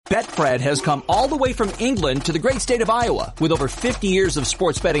Betfred has come all the way from England to the great state of Iowa with over 50 years of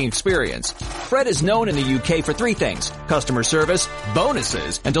sports betting experience. Fred is known in the UK for three things: customer service,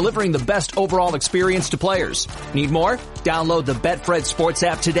 bonuses, and delivering the best overall experience to players. Need more? Download the Betfred Sports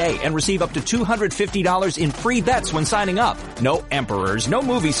app today and receive up to $250 in free bets when signing up. No emperors, no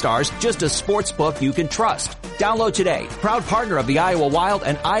movie stars, just a sports book you can trust. Download today. Proud partner of the Iowa Wild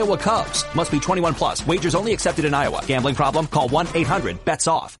and Iowa Cubs. Must be 21 plus. Wagers only accepted in Iowa. Gambling problem? Call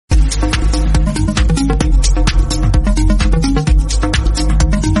 1-800-BETS-OFF.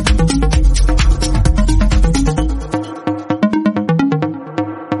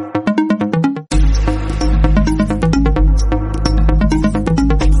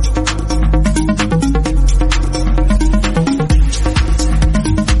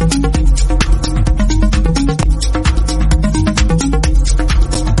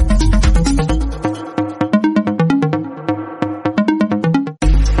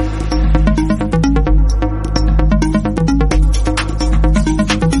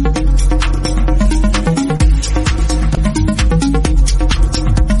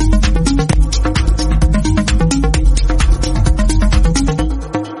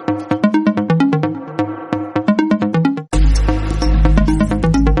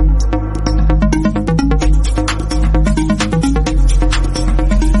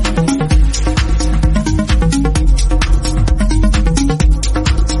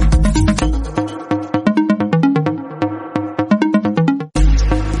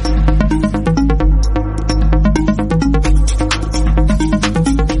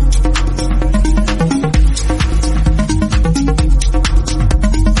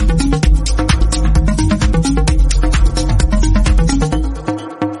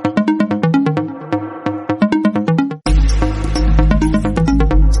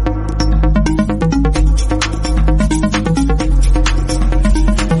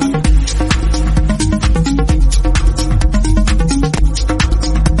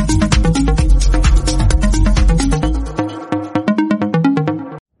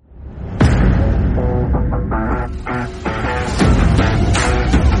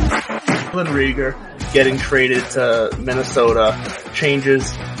 Getting traded to Minnesota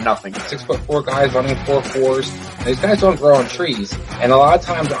changes nothing. 6'4" guys running 4.4s. These guys don't grow on trees. And a lot of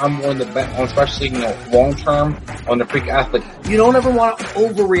times I'm willing to bet on, especially, long term on the freak athlete. You don't ever want to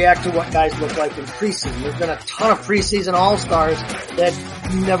overreact to what guys look like in preseason. There's been a ton of preseason all-stars that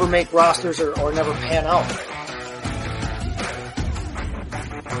never make rosters or never pan out.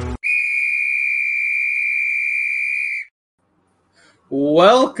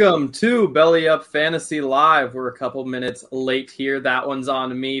 Welcome to Belly Up Fantasy Live. We're a couple minutes late here. That one's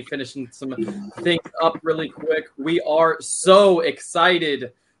on me, finishing some things up really quick. We are so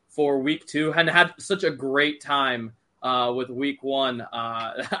excited for week 2 and had such a great time with week 1.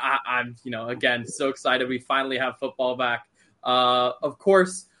 I'm, again, so excited we finally have football back. Of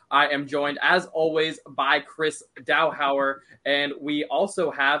course, I am joined, as always, by Chris Dowhauer, and we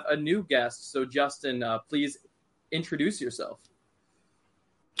also have a new guest. So, Justin, please introduce yourself.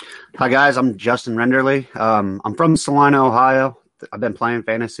 Hi, guys. I'm Justin Renderly. I'm from Salina, Ohio. I've been playing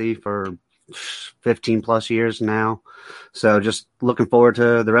fantasy for 15-plus years now. So just looking forward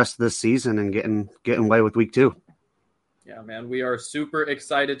to the rest of this season and getting away with week 2. Yeah, man. We are super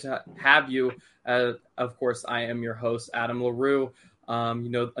excited to have you. Of course, I am your host, Adam LaRue. You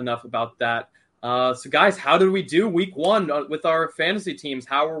know enough about that. So, guys, how did we do week 1 with our fantasy teams?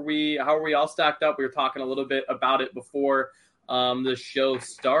 How are we all stacked up? We were talking a little bit about it before the show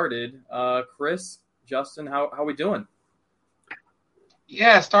started. Chris, Justin, how are we doing?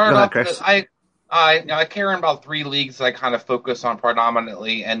 Yeah, started off. I care in about 3 leagues that I kind of focus on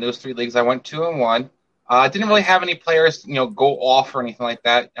predominantly, and those 3 leagues I went 2-1. I didn't really have any players, go off or anything like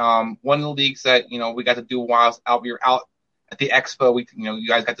that. One of the leagues that we got to do while we were out at the expo, you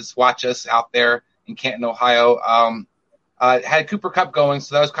guys got to watch us out there in Canton, Ohio. Had Cooper Kupp going,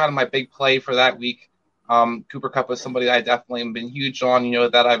 so that was kind of my big play for that week. Cooper Kupp was somebody that I definitely have been huge on.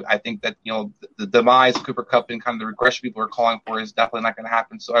 That I think that, the demise of Cooper Kupp and kind of the regression people are calling for is definitely not going to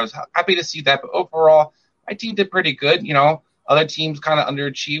happen. So I was happy to see that. But overall, my team did pretty good. Other teams kind of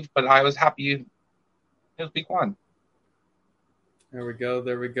underachieved, but I was happy. It was week 1. There we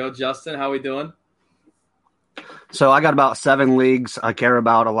go. Justin, how we doing? So I got about 7 leagues I care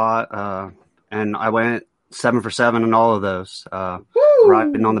about a lot. And I went 7 for 7 in all of those.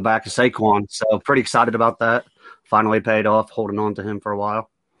 Riding on the back of Saquon. So pretty excited about that. Finally paid off, holding on to him for a while.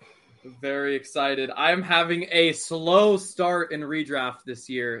 Very excited. I'm having a slow start in redraft this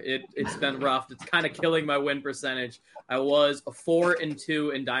year. It's been rough. It's kind of killing my win percentage. I was a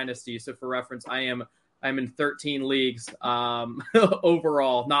 4-2 in Dynasty. So for reference, I am I'm in 13 leagues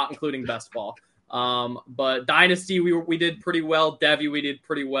overall, not including best ball. But Dynasty, we did pretty well. Devy, we did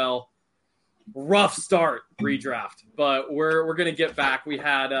pretty well. Rough start redraft, but we're gonna get back. We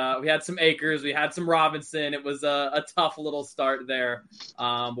had some Akers, we had some Robinson. It was a tough little start there,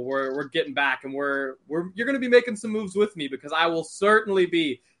 but we're getting back, and you're gonna be making some moves with me because I will certainly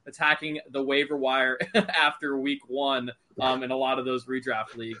be attacking the waiver wire after week 1 in a lot of those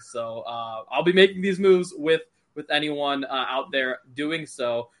redraft leagues. So I'll be making these moves with anyone out there doing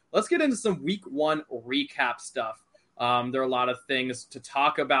so. Let's get into some week 1 recap stuff. There are a lot of things to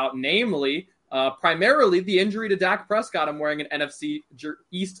talk about, namely, primarily the injury to Dak Prescott. I'm wearing an NFC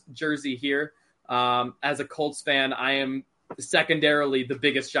East jersey here. As a Colts fan, I am secondarily the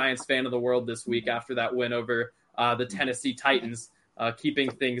biggest Giants fan of the world this week after that win over the Tennessee Titans,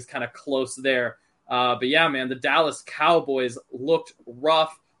 keeping things kind of close there. But yeah, man, the Dallas Cowboys looked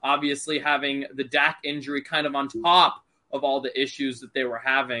rough, obviously having the Dak injury kind of on top of all the issues that they were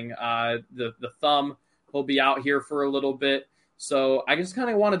having. The thumb will be out here for a little bit. So I just kind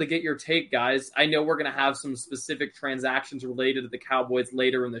of wanted to get your take, guys. I know we're going to have some specific transactions related to the Cowboys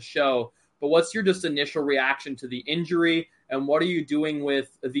later in the show, but what's your just initial reaction to the injury, and what are you doing with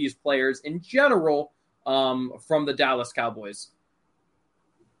these players in general from the Dallas Cowboys?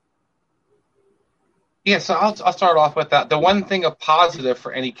 Yeah, so I'll start off with that. The one thing of positive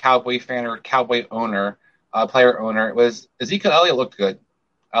for any Cowboy fan or Cowboy owner, player owner, was Ezekiel Elliott looked good.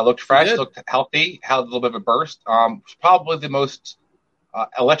 Looked fresh, looked healthy, had a little bit of a burst. Was probably the most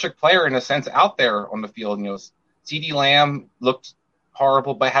electric player in a sense out there on the field. You know, CeeDee Lamb looked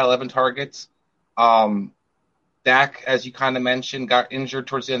horrible, but had 11 targets. Dak, as you kind of mentioned, got injured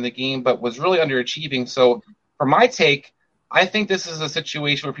towards the end of the game, but was really underachieving. So, for my take, I think this is a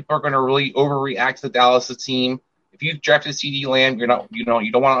situation where people are going to really overreact to the Dallas team. If you drafted CeeDee Lamb, you don't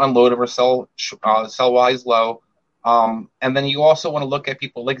want to unload him or sell while he's low. And then you also want to look at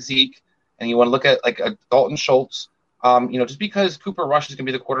people like Zeke, and you want to look at like a Dalton Schultz. Just because Cooper Rush is going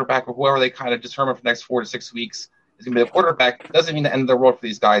to be the quarterback, or whoever they kind of determine for the next 4 to 6 weeks is going to be the quarterback, doesn't mean the end of the world for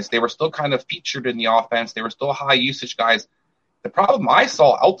these guys. They were still kind of featured in the offense. They were still high usage guys. The problem I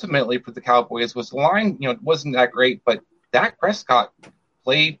saw ultimately for the Cowboys was the line, wasn't that great, but Dak Prescott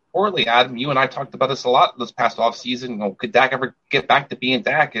played poorly. Adam, you and I talked about this a lot this past offseason. Could Dak ever get back to being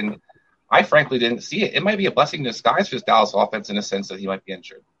Dak? And I frankly didn't see it. It might be a blessing in disguise for this Dallas offense in a sense that he might be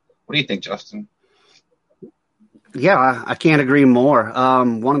injured. What do you think, Justin? Yeah, I can't agree more.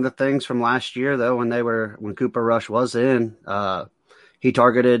 One of the things from last year, though, when Cooper Rush was in, he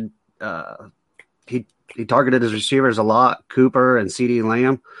targeted his receivers a lot. Cooper and CeeDee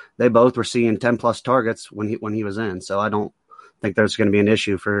Lamb, they both were seeing 10+ targets when he was in. So I don't think there's going to be an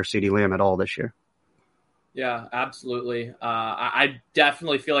issue for CeeDee Lamb at all this year. Yeah, absolutely. I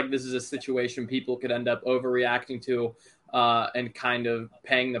definitely feel like this is a situation people could end up overreacting to and kind of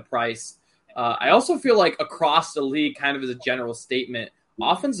paying the price. I also feel like across the league, kind of as a general statement,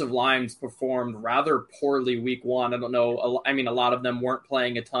 offensive lines performed rather poorly week 1. I don't know. I mean, a lot of them weren't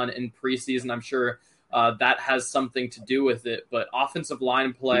playing a ton in preseason. I'm sure that has something to do with it. But offensive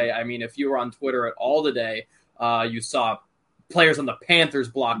line play, I mean, if you were on Twitter at all today, you saw players on the Panthers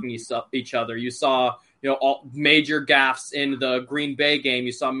blocking each other. You saw all major gaffes in the Green Bay game.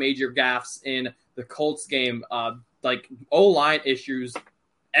 You saw major gaffes in the Colts game, like O-line issues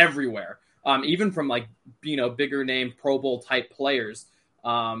everywhere, even from bigger name Pro Bowl type players.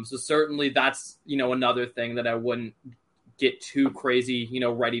 So certainly that's, another thing that I wouldn't get too crazy,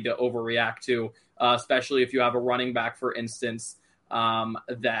 ready to overreact to, especially if you have a running back, for instance,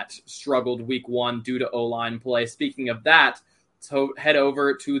 that struggled week 1 due to O-line play. Speaking of that, so head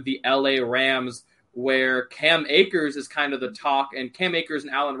over to the LA Rams, where Cam Akers is kind of the talk, and Cam Akers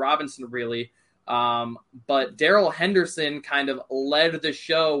and Allen Robinson really. But Darrell Henderson kind of led the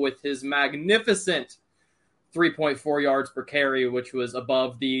show with his magnificent 3.4 yards per carry, which was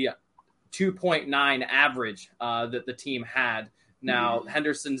above the 2.9 average that the team had. Now,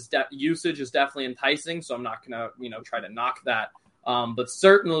 Henderson's usage is definitely enticing, so I'm not going to try to knock that. But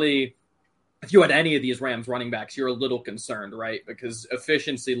certainly, if you had any of these Rams running backs, you're a little concerned, right? Because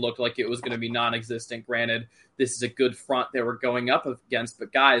efficiency looked like it was going to be non-existent. Granted, this is a good front they were going up against.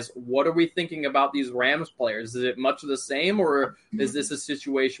 But guys, what are we thinking about these Rams players? Is it much of the same, or is this a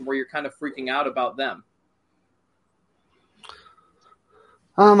situation where you're kind of freaking out about them?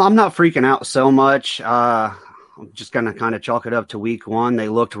 I'm not freaking out so much. I'm just going to kind of chalk it up to week 1. They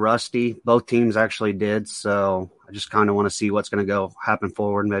looked rusty. Both teams actually did. So I just kind of want to see what's going to happen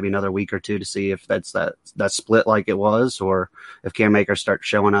forward, maybe another week or two, to see if that's that split like it was, or if Cam Akers starts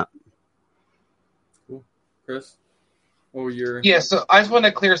showing up. Cool. Chris? So I just want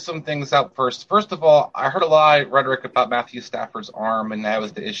to clear some things out first. First of all, I heard a lot of rhetoric about Matthew Stafford's arm, and that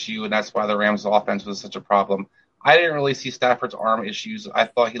was the issue, and that's why the Rams' offense was such a problem. I didn't really see Stafford's arm issues. I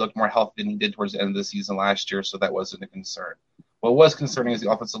thought he looked more healthy than he did towards the end of the season last year, so that wasn't a concern. What was concerning is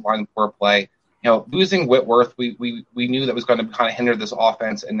the offensive line poor play. Losing Whitworth, we knew that was going to kind of hinder this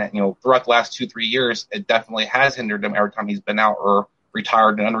offense, and that throughout the last 2-3 years, it definitely has hindered him every time he's been out or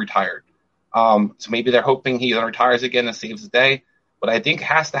retired and unretired. So maybe they're hoping he retires again and saves the day. What I think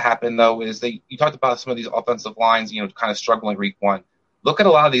has to happen, though, is you talked about some of these offensive lines, kind of struggling week one. Look at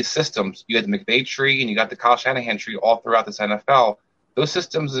a lot of these systems. You got the McVay tree and you got the Kyle Shanahan tree all throughout this NFL. Those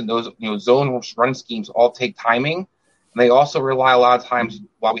systems and those zone run schemes all take timing. And they also rely a lot of times,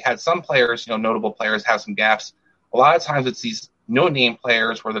 while we had some players, notable players have some gaps, a lot of times it's these no-name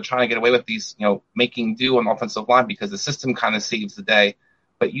players where they're trying to get away with these, making do on the offensive line because the system kind of saves the day.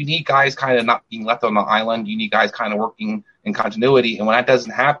 But you need guys kind of not being left on the island. You need guys kind of working in continuity. And when that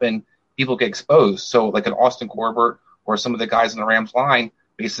doesn't happen, people get exposed. So like an Austin Corbett or some of the guys in the Rams line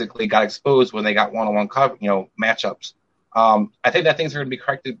basically got exposed when they got one-on-one cover, matchups. I think that things are going to be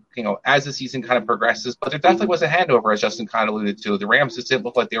corrected, as the season kind of progresses. But there definitely was a handover, as Justin kind of alluded to. The Rams just didn't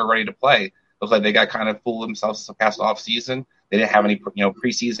look like they were ready to play. It looked like they got kind of fooled themselves past off season. They didn't have any,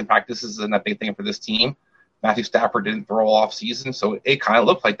 preseason practices, and that big thing for this team. Matthew Stafford didn't throw all off season, so it kind of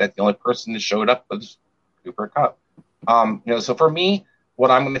looked like that the only person that showed up was Cooper Kupp. So for me,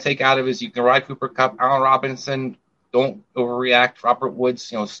 what I'm going to take out of it is you can ride Cooper Kupp, Allen Robinson. Don't overreact. Robert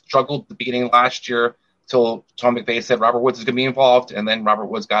Woods, struggled at the beginning of last year until Sean McVay said Robert Woods is going to be involved, and then Robert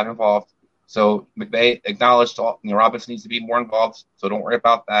Woods got involved. So McVay acknowledged, Robinson needs to be more involved, so don't worry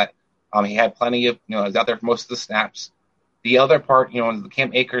about that. He had plenty of, was out there for most of the snaps. The other part, in the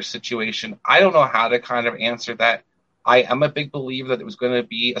Cam Akers situation, I don't know how to kind of answer that. I am a big believer that it was going to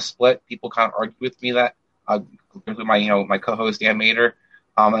be a split. People kind of argue with me that, my co-host Dan Mader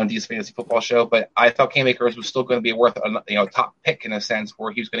on D's Fantasy Football Show, but I thought Cam Akers was still going to be worth a top pick in a sense,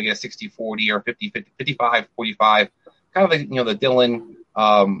 where he was going to get a 60-40 or 50-55-45, kind of like the Dylan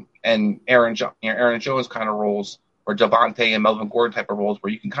and Aaron Jones kind of roles, or Javonte and Melvin Gordon type of roles,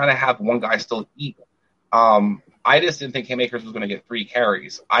 where you can kind of have one guy still eat. I just didn't think Cam Akers was going to get 3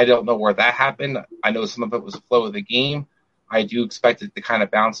 carries. I don't know where that happened. I know some of it was the flow of the game. I do expect it to kind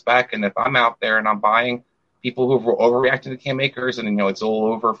of bounce back. And if I'm out there and I'm buying people who are overreacting to Cam Akers and, it's all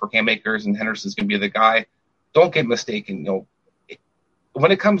over for Cam Akers and Henderson's going to be the guy, don't get mistaken.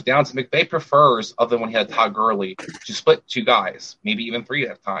 When it comes down to McVay prefers, other than when he had Todd Gurley, to split 2 guys, maybe even 3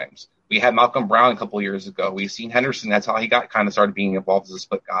 at times. We had Malcolm Brown a couple of years ago. We've seen Henderson. That's how he got kind of started being involved as a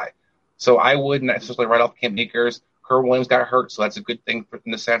split guy. So I wouldn't necessarily write off Cam Akers. Kerr Williams got hurt, so that's a good thing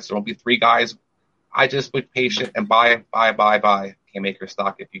in the sense there won't be 3 guys. I just would be patient and buy Cam Akers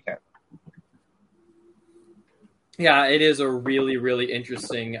stock if you can. Yeah, it is a really, really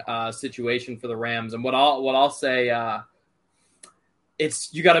interesting situation for the Rams. And what I'll say,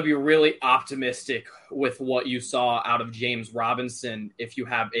 you got to be really optimistic with what you saw out of James Robinson if you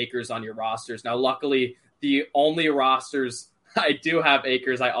have Akers on your rosters. Now, luckily, the only rosters I do have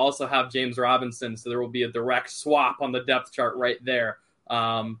Akers, I also have James Robinson, so there will be a direct swap on the depth chart right there.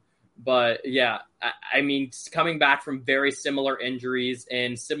 But yeah, I mean, coming back from very similar injuries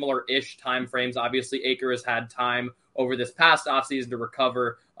and similar-ish time frames, obviously Akers had time over this past offseason to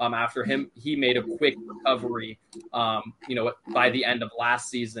recover after he made a quick recovery, by the end of last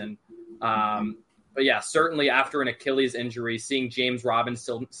season. But yeah, certainly after an Achilles injury, seeing James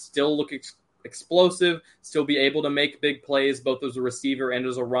Robinson still look explosive, still be able to make big plays, both as a receiver and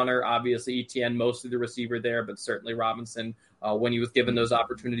as a runner. Obviously, ETN, mostly the receiver there, but certainly Robinson, when he was given those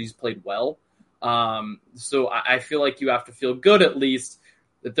opportunities, played well. So I feel like you have to feel good, at least,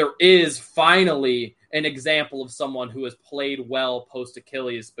 that there is finally an example of someone who has played well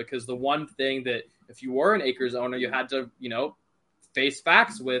post-Achilles, because the one thing that if you were an Akers owner, you had to, face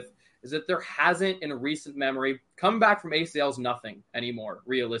facts with is that there hasn't in recent memory, coming back from ACL is nothing anymore,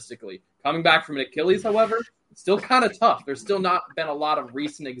 realistically. Coming back from an Achilles, however, it's still kind of tough. There's still not been a lot of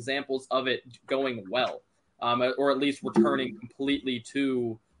recent examples of it going well, or at least returning completely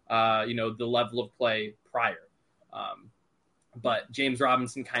to, the level of play prior. But James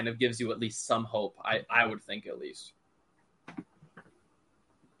Robinson kind of gives you at least some hope, I would think, at least.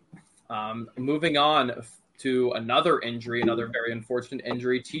 Moving on to another injury, another very unfortunate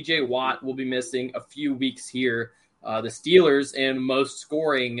injury. TJ Watt will be missing a few weeks here. The Steelers, in most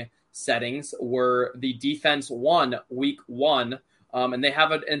scoring settings, were the defense won week 1, and they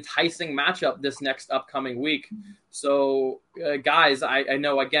have an enticing matchup this next upcoming week. So, guys, I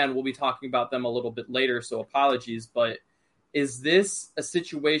know, again, we'll be talking about them a little bit later, so apologies, but is this a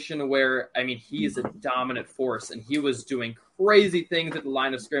situation where, I mean, he is a dominant force, and he was doing crazy things at the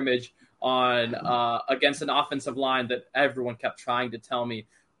line of scrimmage on against an offensive line that everyone kept trying to tell me,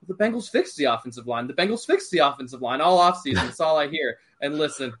 the Bengals fixed the offensive line. The Bengals fixed the offensive line all offseason. That's all I hear. And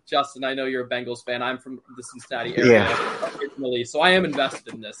listen, Justin, I know you're a Bengals fan. I'm from the Cincinnati area originally, so I am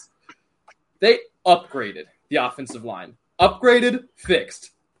invested in this. They upgraded the offensive line. Upgraded,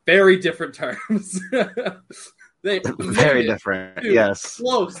 fixed. Very different terms. Very different, yes.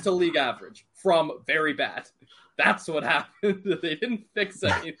 Close to league average from very bad. That's what happened. They didn't fix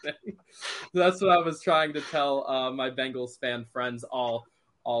anything. That's what I was trying to tell my Bengals fan friends all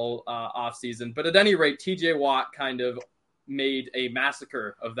off season. But at any rate, TJ Watt kind of made a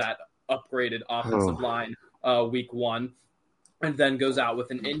massacre of that upgraded offensive line week 1, and then goes out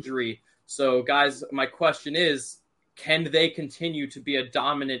with an injury. So guys, my question is, can they continue to be a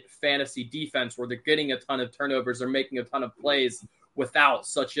dominant fantasy defense where they're getting a ton of turnovers or making a ton of plays without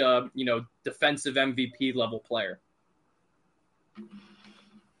such a, defensive MVP level player?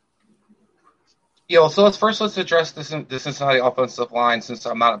 So let's address this Cincinnati offensive line, since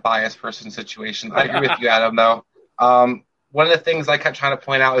I'm not a biased person situation. I agree with you, Adam, though. One of the things I kept trying to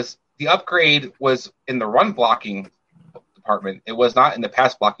point out is the upgrade was in the run blocking department. It was not in the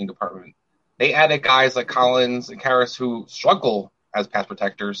pass blocking department. They added guys like Collins and Karras who struggle as pass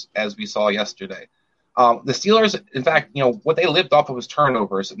protectors, as we saw yesterday. The Steelers, in fact, what they lived off of was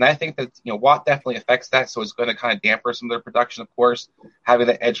turnovers. And I think that, Watt definitely affects that. So it's going to kind of damper some of their production, of course. Having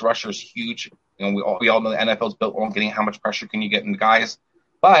the edge rusher is huge. We all know the NFL's built on getting how much pressure can you get in the guys.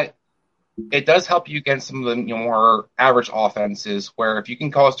 But it does help you against some of the more average offenses where if you can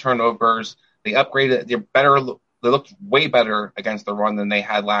cause turnovers, they upgraded. They're better. They looked way better against the run than they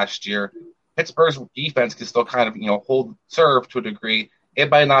had last year. Pittsburgh's defense can still kind of, serve to a degree. It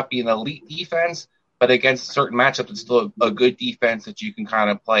might not be an elite defense, but against certain matchups, it's still a good defense that you can kind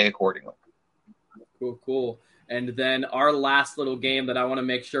of play accordingly. Cool. And then our last little game that I want to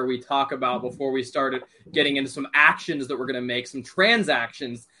make sure we talk about before we started getting into some actions that we're going to make, some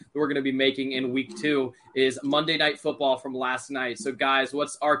transactions that we're going to be making in week 2, is Monday Night Football from last night. So, guys,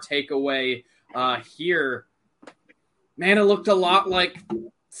 what's our takeaway here? Man, it looked a lot like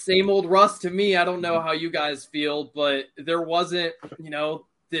same old Russ to me. I don't know how you guys feel, but there wasn't,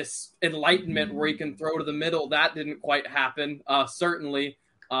 this enlightenment where he can throw to the middle. That didn't quite happen. Certainly,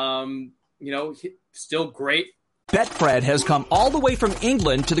 still great. Betfred has come all the way from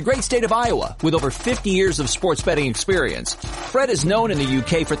England to the great state of Iowa with over 50 years of sports betting experience. Fred is known in the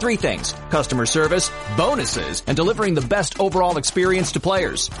UK for 3 things: customer service, bonuses, and delivering the best overall experience to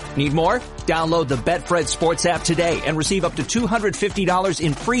players. Need more? Download the Betfred Sports app today and receive up to $250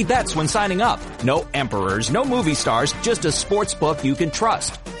 in free bets when signing up. No emperors, no movie stars, just a sports book you can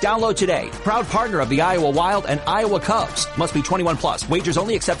trust. Download today. Proud partner of the Iowa Wild and Iowa Cubs. Must be 21 plus. Wagers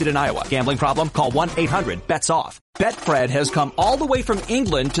only accepted in Iowa. Gambling problem? Call 1-800-BETS-OFF. Betfred has come all the way from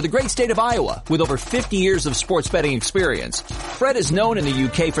England to the great state of Iowa with over 50 years of sports betting experience. Fred is known in the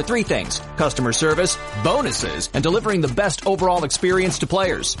UK for 3 things: customer service, bonuses, and delivering the best overall experience to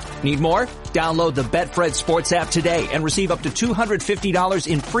players. Need more? Download the Betfred Sports app today and receive up to $250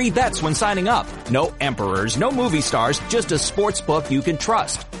 in free bets when signing up. No emperors, no movie stars, just a sports book you can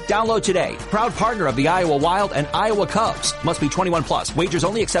trust. Download today. Proud partner of the Iowa Wild and Iowa Cubs. Must be 21 plus. Wagers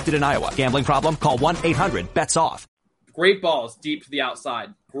only accepted in Iowa. Gambling problem? Call 1-800-BETS-OFF. Great balls deep to the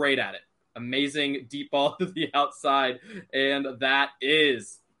outside. Great at it. Amazing deep ball to the outside. And that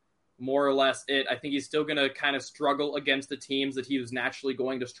is more or less it. I think he's still going to kind of struggle against the teams that he was naturally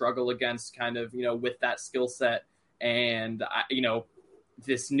going to struggle against kind of, with that skill set. And,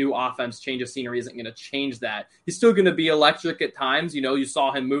 this new offense change of scenery isn't going to change that. He's still going to be electric at times. You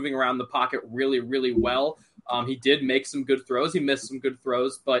saw him moving around the pocket really, really well. He did make some good throws. He missed some good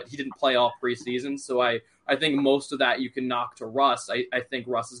throws, but he didn't play all preseason. So I think most of that you can knock to Russ. I think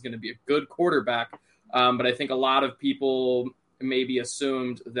Russ is going to be a good quarterback. But I think a lot of people maybe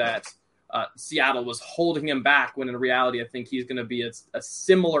assumed that Seattle was holding him back when in reality, I think he's going to be a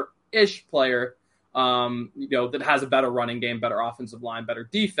similar-ish player that has a better running game, better offensive line, better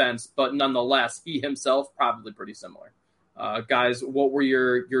defense, but nonetheless, he himself probably pretty similar. Guys, what were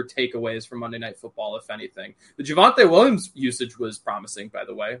your takeaways from Monday Night Football, if anything? The Javonte Williams usage was promising, by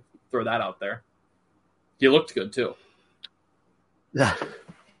the way. Throw that out there. He looked good too. Yeah,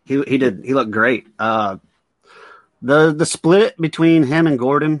 he did. He looked great. The split between him and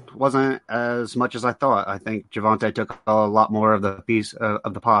Gordon wasn't as much as I thought. I think Javonte took a lot more of the piece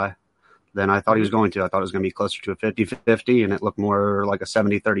of the pie than I thought he was going to. I thought it was going to be closer to a 50-50, and it looked more like a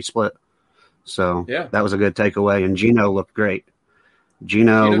 70-30 split. So yeah, that was a good takeaway, and Geno looked great.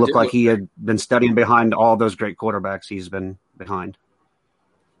 Geno looked like he had been studying behind all those great quarterbacks he's been behind.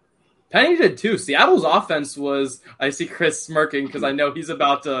 Penny did too. Seattle's offense was, I see Chris smirking because I know he's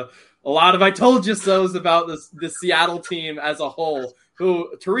about to, a lot of I told you so's about the Seattle team as a whole,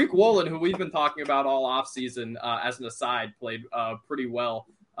 who Tariq Woolen, who we've been talking about all offseason as an aside, played pretty well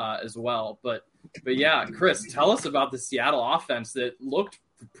as well. But yeah, Chris, tell us about the Seattle offense that looked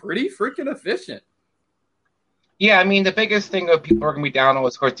pretty freaking efficient. Yeah, I mean, the biggest thing that people are going to be down on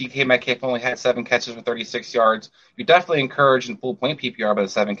was, of course, DK Metcalf only had 7 catches for 36 yards. You're definitely encouraged in full point PPR by the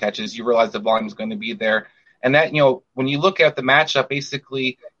 7 catches. You realize the volume is going to be there. And that, when you look at the matchup,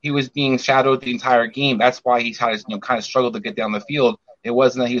 basically, he was being shadowed the entire game. That's why he kind of struggled to get down the field. It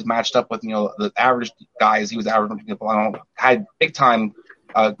wasn't that he was matched up with, the average guys. He was average people had big time,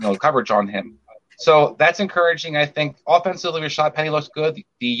 coverage on him. So that's encouraging. I think offensively, Rashad Penny looks good.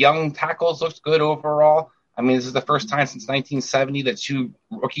 The young tackles looked good overall. I mean, this is the first time since 1970 that 2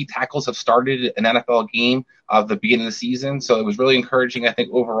 rookie tackles have started an NFL game of the beginning of the season. So it was really encouraging, I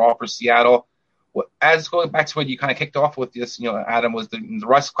think, overall for Seattle. As going back to what you kind of kicked off with this, Adam, was the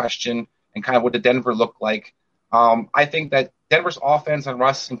Russ question and kind of what did Denver look like. I think that Denver's offense and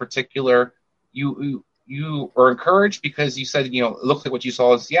Russ in particular, you are encouraged because you said, it looks like what you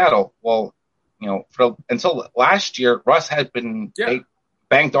saw in Seattle. Well, until last year, Russ had been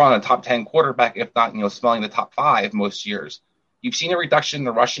banked on a top 10 quarterback, if not, smelling the top 5 most years. You've seen a reduction in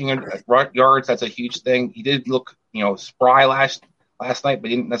the rushing yards. That's a huge thing. He did look, spry last night, but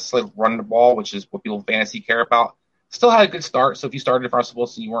he didn't necessarily run the ball, which is what people in fantasy care about. Still had a good start. So if you started Russell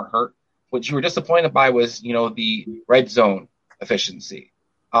Wilson, you weren't hurt. What you were disappointed by was, the red zone efficiency.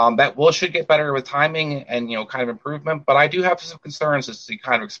 That should get better with timing and, kind of improvement. But I do have some concerns as to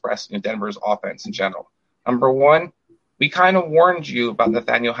kind of express Denver's offense in general. Number one, we kind of warned you about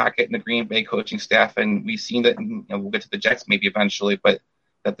Nathaniel Hackett and the Green Bay coaching staff, and we've seen that, we'll get to the Jets maybe eventually, but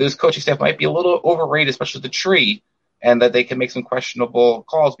that this coaching staff might be a little overrated, especially the tree, and that they can make some questionable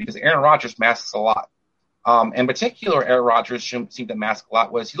calls because Aaron Rodgers masks a lot. In particular, Aaron Rodgers seemed to mask a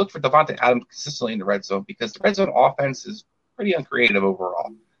lot was he looked for Devontae Adams consistently in the red zone because the red zone offense is pretty uncreative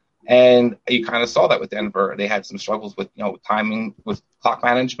overall. And you kind of saw that with Denver. They had some struggles with, timing, with clock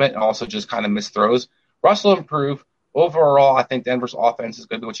management, and also just kind of missed throws. Russell improved. Overall, I think Denver's offense is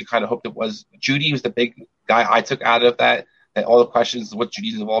going to be what you kind of hoped it was. Judy was the big guy I took out of that. And all the questions, what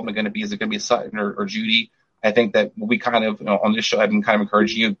Judy's involvement going to be? Is it going to be Sutton or Judy? I think that we kind of, on this show, I've been kind of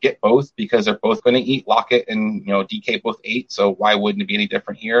encouraging you get both because they're both going to eat. Lockett and, DK both ate. So why wouldn't it be any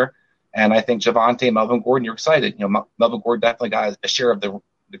different here? And I think Javonte and Melvin Gordon, you're excited. Melvin Gordon definitely got a share of the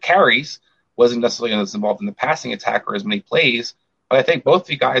carries. Wasn't necessarily as involved in the passing attack or as many plays. But I think both of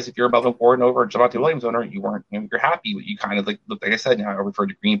you guys, if you're a Melvin Gordon over Javonte Williams owner, you weren't, you're happy. You kind of like I said, I referred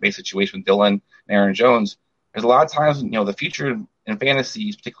to Green Bay situation with Dylan and Aaron Jones. There's a lot of times, the future in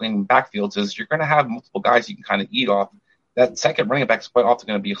fantasies, particularly in backfields, is you're going to have multiple guys you can kind of eat off. That second running back is quite often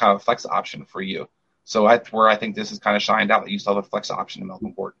going to be kind of a flex option for you. So that's where I think this is kind of shined out that you still have a flex option in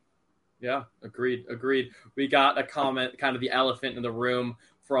Melvin Gordon. Yeah, agreed. We got a comment, kind of the elephant in the room,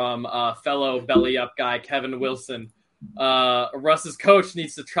 from fellow belly up guy Kevin Wilson. Russ's coach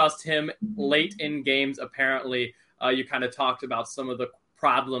needs to trust him late in games. Apparently, you kind of talked about some of the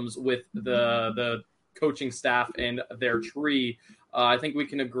problems with the coaching staff and their tree. I think we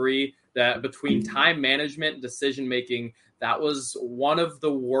can agree that between time management and decision making, that was one of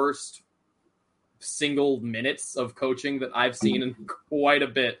the worst single minutes of coaching that I've seen in quite a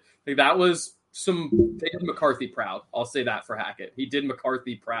bit. Like that was they did McCarthy proud. I'll say that for Hackett. He did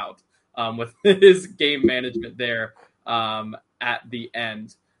McCarthy proud with his game management there. At the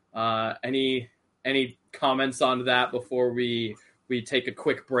end. Any comments on that before we take a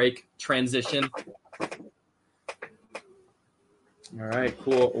quick break transition? All right,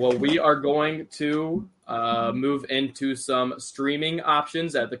 cool. Well, we are going to move into some streaming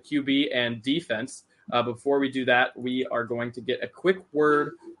options at the QB and defense. Before we do that, we are going to get a quick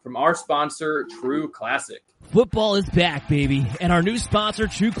word from our sponsor, True Classic. Football is back, baby, and our new sponsor,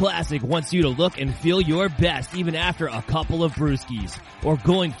 True Classic, wants you to look and feel your best even after a couple of brewskis or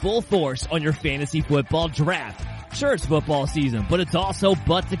going full force on your fantasy football draft. Sure, it's football season, but it's also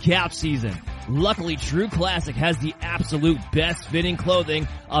butt to couch season. Luckily, True Classic has the absolute best fitting clothing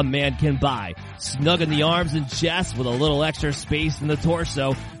a man can buy. Snug in the arms and chest with a little extra space in the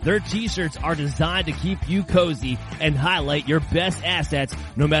torso, their t-shirts are designed to keep you cozy and highlight your best assets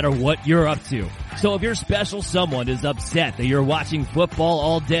no matter what you're up to. So if your special someone is upset that you're watching football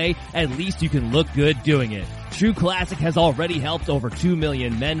all day, at least you can look good doing it. True Classic has already helped over 2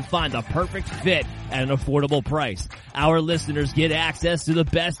 million men find the perfect fit at an affordable price. Our listeners get access to the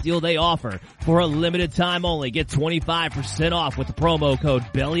best deal they offer. For a limited time only, get 25% off with the promo code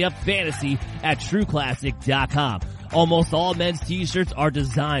BELLYUPFANTASY at TrueClassic.com. Almost all men's t-shirts are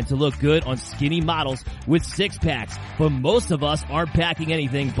designed to look good on skinny models with six-packs, but most of us aren't packing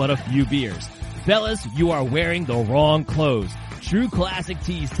anything but a few beers. Fellas, you are wearing the wrong clothes. True Classic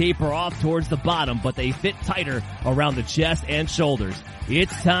tees taper off towards the bottom, but they fit tighter around the chest and shoulders.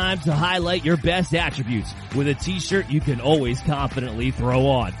 It's time to highlight your best attributes with a t-shirt you can always confidently throw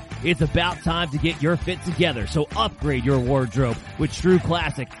on. It's about time to get your fit together, so upgrade your wardrobe with True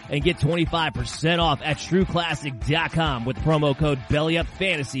Classic and get 25% off at TrueClassic.com with promo code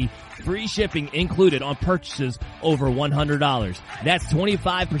BELLYUPFANTASY. Free shipping included on purchases over $100. That's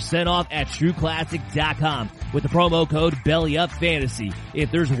 25% off at TrueClassic.com with the promo code BELLYUPFANTASY.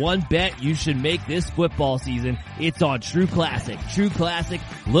 If there's one bet you should make this football season, it's on True Classic. True Classic,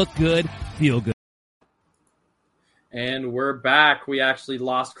 look good, feel good. And we're back. We actually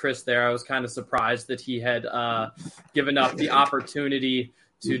lost Chris there. I was kind of surprised that he had given up the opportunity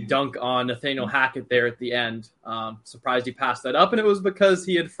to dunk on Nathaniel Hackett there at the end. Surprised he passed that up, and it was because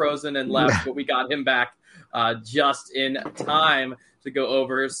he had frozen and left, but we got him back just in time to go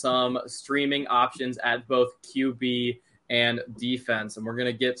over some streaming options at both QB and defense. And we're going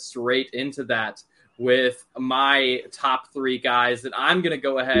to get straight into that with my top three guys that I'm going to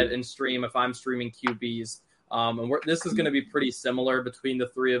go ahead and stream if I'm streaming QBs. This is going to be pretty similar between the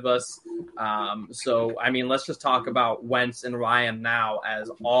three of us. So, I mean, let's just talk about Wentz and Ryan now, as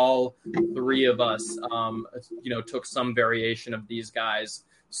all three of us, took some variation of these guys.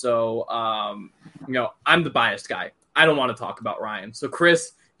 So, I'm the biased guy. I don't want to talk about Ryan. So,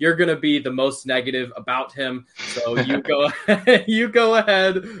 Chris, you're going to be the most negative about him. So you go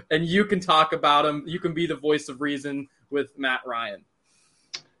ahead and you can talk about him. You can be the voice of reason with Matt Ryan.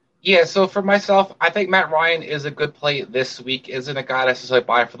 Yeah, so for myself, I think Matt Ryan is a good play this week. Isn't a guy that's just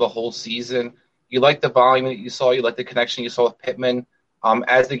buy for the whole season. You like the volume that you saw. You like the connection you saw with Pittman.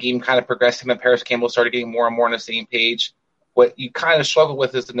 As the game kind of progressed, him and Paris Campbell started getting more and more on the same page. What you kind of struggle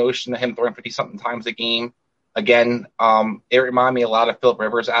with is the notion of him throwing 50-something times a game. Again, it reminded me a lot of Philip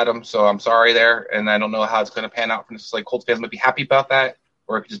Rivers, Adam, so I'm sorry there, and I don't know how it's going to pan out. Colts fans might be happy about that,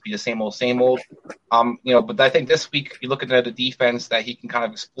 or it could just be the same old. But I think this week, if you're looking at a defense that he can kind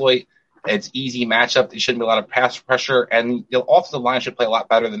of exploit, it's easy matchup. There shouldn't be a lot of pass pressure, and the offensive line should play a lot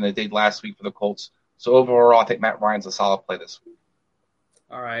better than they did last week for the Colts. So overall, I think Matt Ryan's a solid play this week.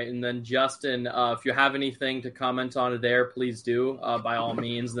 All right, and then Justin, if you have anything to comment on it there, please do, by all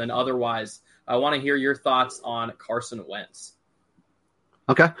means. Then otherwise, I want to hear your thoughts on Carson Wentz.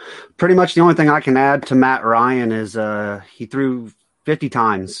 Okay. Pretty much the only thing I can add to Matt Ryan is he threw 50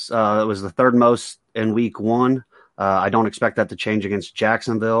 times. It was the third most in week one. I don't expect that to change against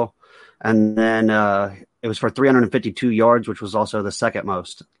Jacksonville. And then it was for 352 yards, which was also the second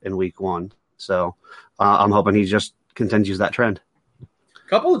most in week one. So I'm hoping he just continues that trend.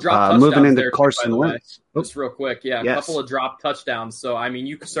 Couple of drop touchdowns moving into there, Carson Wentz. Just real quick. Yeah, yes. A couple of drop touchdowns. So, I mean,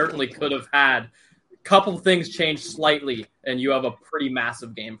 you certainly could have had a couple of things change slightly, and you have a pretty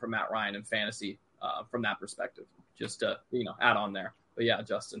massive game from Matt Ryan in fantasy from that perspective. Just to, add on there. But, yeah,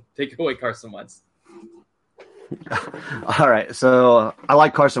 Justin, take away Carson Wentz. All right, so I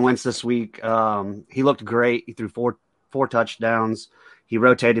like Carson Wentz this week. He looked great. He threw four touchdowns. He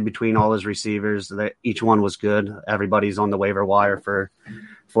rotated between all his receivers. Each one was good. Everybody's on the waiver wire for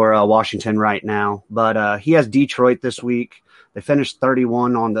Washington right now. But he has Detroit this week. They finished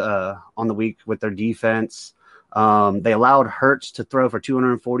 31 on the week with their defense. They allowed Hurts to throw for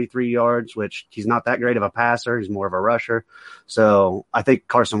 243 yards, which he's not that great of a passer. He's more of a rusher. So I think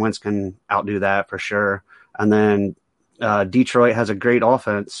Carson Wentz can outdo that for sure. And then Detroit has a great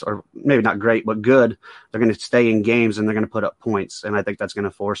offense, or maybe not great, but good. They're going to stay in games and they're going to put up points. And I think that's going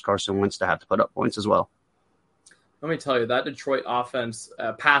to force Carson Wentz to have to put up points as well. Let me tell you, that Detroit offense,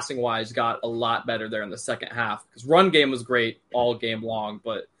 passing-wise, got a lot better there in the second half. Because run game was great all game long,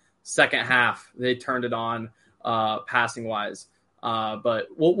 but second half, they turned it on passing-wise. But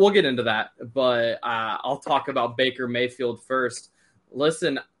we'll get into that. But I'll talk about Baker Mayfield first.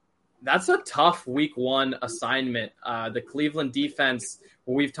 Listen, that's a tough week one assignment. The Cleveland defense,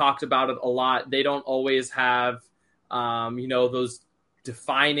 we've talked about it a lot. They don't always have, those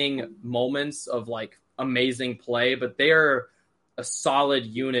defining moments of amazing play, but they are a solid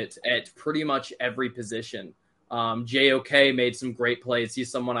unit at pretty much every position. JOK made some great plays.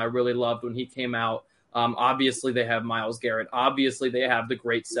 He's someone I really loved when he came out. Obviously, they have Myles Garrett. Obviously, they have the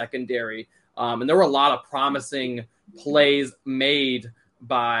great secondary. And there were a lot of promising plays made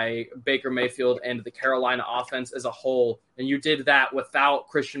by Baker Mayfield and the Carolina offense as a whole. And you did that without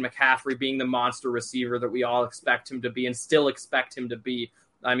Christian McCaffrey being the monster receiver that we all expect him to be and still expect him to be.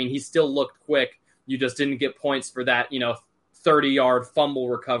 I mean, he still looked quick. You just didn't get points for that, 30-yard fumble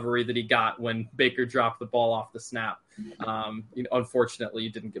recovery that he got when Baker dropped the ball off the snap. Unfortunately, you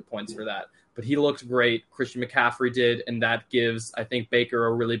didn't get points for that. But he looked great. Christian McCaffrey did, and that gives, I think, Baker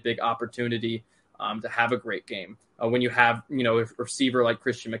a really big opportunity to have a great game. When you have, a receiver like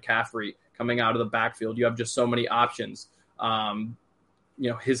Christian McCaffrey coming out of the backfield, you have just so many options.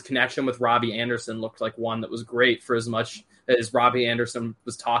 His connection with Robbie Anderson looked like one that was great, for as much as Robbie Anderson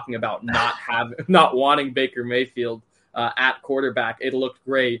was talking about not wanting Baker Mayfield at quarterback. It looked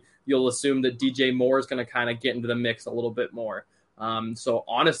great. You'll assume that DJ Moore is going to kind of get into the mix a little bit more. So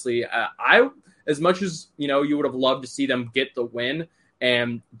honestly, I as much as, you would have loved to see them get the win,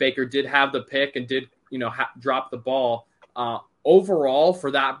 and Baker did have the pick and did, drop the ball. Overall,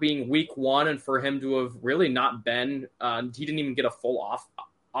 for that being week one and for him to have really not been, he didn't even get a full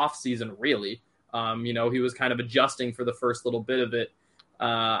off season, really. He was kind of adjusting for the first little bit of it.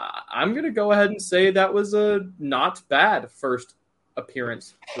 I'm going to go ahead and say that was a not bad first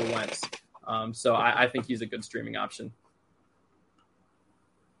appearance for Wentz. So I think he's a good streaming option.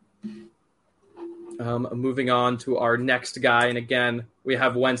 Moving on to our next guy. And again, we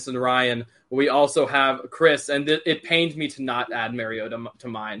have Wentz and Ryan. We also have Chris, and it pained me to not add Mariota to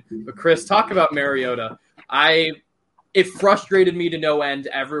mine. But Chris, talk about Mariota. It frustrated me to no end,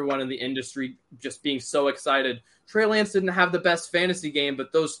 everyone in the industry just being so excited. Trey Lance didn't have the best fantasy game,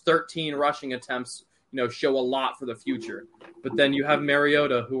 but those 13 rushing attempts, show a lot for the future. But then you have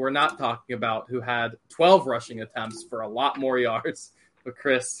Mariota, who we're not talking about, who had 12 rushing attempts for a lot more yards. But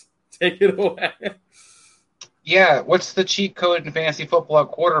Chris, take it away. Yeah, what's the cheat code in fantasy football at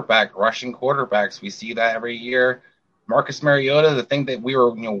quarterback? Rushing quarterbacks. We see that every year. Marcus Mariota, the thing that we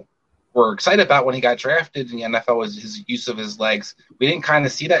were excited about when he got drafted in the NFL was his use of his legs. We didn't kind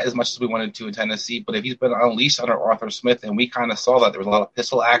of see that as much as we wanted to in Tennessee, but if he's been unleashed under Arthur Smith, and we kind of saw that there was a lot of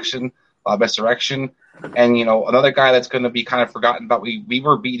pistol action, a lot of misdirection, and, another guy that's going to be kind of forgotten about, we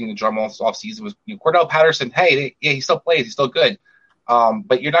were beating the drum off season was Cordell Patterson. Hey, he still plays. He's still good.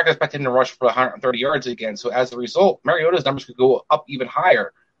 But you're not going to expect him to rush for 130 yards again. So as a result, Mariota's numbers could go up even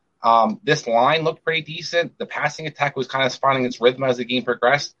higher. This line looked pretty decent. The passing attack was kind of finding its rhythm as the game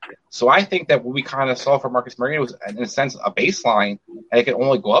progressed. So I think that what we kind of saw from Marcus Mariota was, in a sense, a baseline, and it can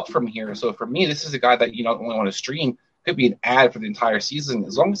only go up from here. So for me, this is a guy that you don't only want to stream. Could be an ad for the entire season.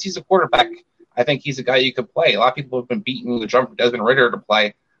 As long as he's a quarterback, I think he's a guy you could play. A lot of people have been beating the drum for Desmond Ridder to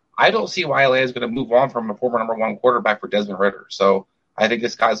play. I don't see why LA is going to move on from a former number one quarterback for Desmond Ridder. So I think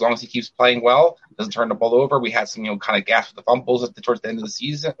this guy, as long as he keeps playing well, doesn't turn the ball over. We had some, kind of gas with the fumbles towards the end of the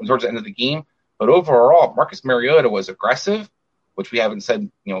season, towards the end of the game. But overall, Marcus Mariota was aggressive, which we haven't said,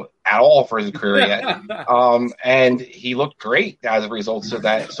 at all for his career yet. And he looked great as a result of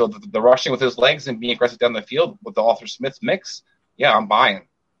that. So the rushing with his legs and being aggressive down the field with the Arthur Smith mix, yeah, I'm buying.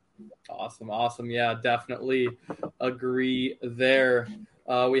 Awesome. Yeah, definitely agree there.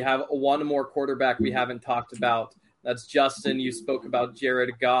 We have one more quarterback we haven't talked about. That's Justin. You spoke about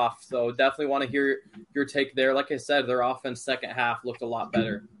Jared Goff, so definitely want to hear your take there. Like I said, their offense second half looked a lot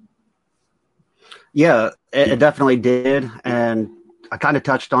better. Yeah, it definitely did, and I kind of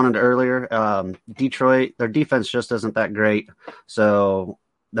touched on it earlier. Detroit, their defense just isn't that great, so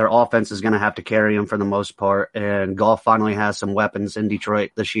their offense is going to have to carry them for the most part, and Goff finally has some weapons in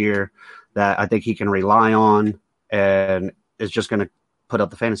Detroit this year that I think he can rely on and is just going to put up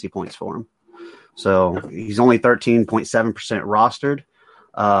the fantasy points for him. So he's only 13.7% rostered,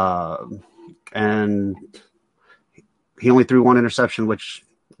 and he only threw one interception, which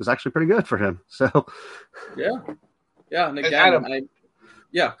was actually pretty good for him. So, yeah. And again,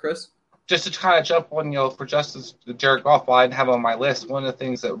 Chris. Just to kind of jump on, for Justice Jared Goff, while I didn't have on my list, one of the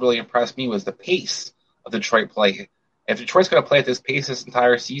things that really impressed me was the pace of Detroit play. If Detroit's going to play at this pace this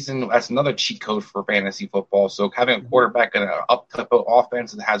entire season, that's another cheat code for fantasy football. So having a quarterback in an up-tempo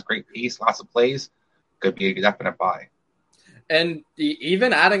offense that has great pace, lots of plays, could be a definite buy. And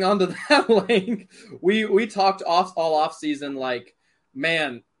even adding on to that, Lane, we talked all off season, like,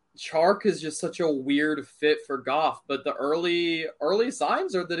 man, Chark is just such a weird fit for Goff, but the early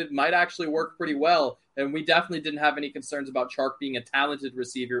signs are that it might actually work pretty well. And we definitely didn't have any concerns about Chark being a talented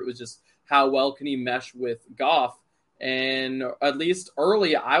receiver. It was just how well can he mesh with Goff. And at least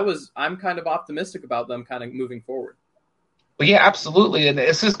early, I'm kind of optimistic about them kind of moving forward. Well, yeah, absolutely. And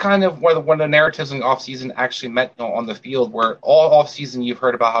this is kind of where one of the narratives in the offseason actually met on the field, where all offseason you've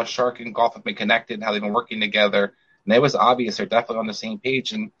heard about how Chark and Goff have been connected and how they've been working together. And it was obvious they're definitely on the same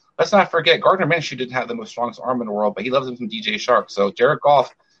page. And let's not forget Gardner Minshew didn't have the most strongest arm in the world, but he loves him some DJ Shark. So Jared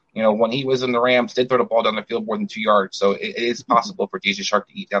Goff, when he was in the Rams, did throw the ball down the field more than 2 yards. So it is possible for DJ Shark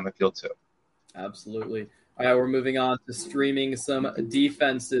to eat down the field too. Absolutely. All right, we're moving on to streaming some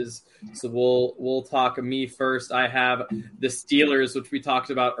defenses. So we'll talk me first. I have the Steelers, which we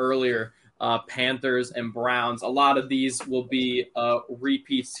talked about earlier, Panthers and Browns. A lot of these will be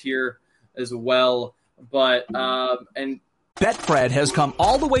repeats here as well. But Betfred has come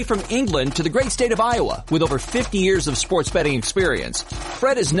all the way from England to the great state of Iowa with over 50 years of sports betting experience.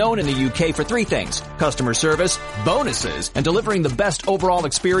 Fred is known in the UK for 3 things: customer service, bonuses, and delivering the best overall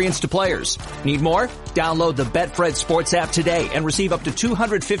experience to players. Need more? Download the Betfred Sports app today and receive up to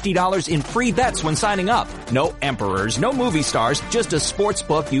 $250 in free bets when signing up. No emperors, no movie stars, just a sports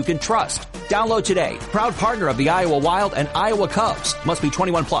book you can trust. Download today. Proud partner of the Iowa Wild and Iowa Cubs. Must be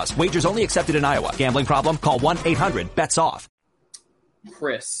 21 plus. Wagers only accepted in Iowa. Gambling problem? Call 1-800-BETS-OFF.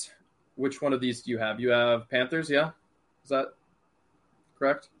 Chris, which one of these do you have? You have Panthers, yeah? Is that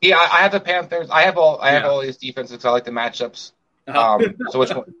correct? Yeah, I have the Panthers. I have all these defenses because I like the matchups. So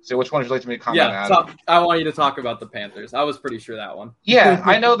which one would you like me to comment on? I want you to talk about the Panthers. I was pretty sure that one. Yeah,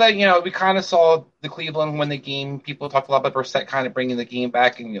 I know that, we kind of saw the Cleveland win the game. People talked a lot about Brissett kind of bringing the game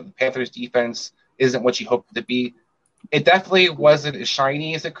back, and the Panthers defense isn't what you hoped it to be. It definitely wasn't as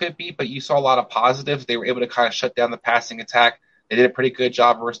shiny as it could be, but you saw a lot of positives. They were able to kind of shut down the passing attack. They did a pretty good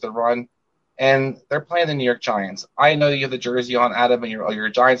job versus the run. And they're playing the New York Giants. I know you have the jersey on, Adam, and you're a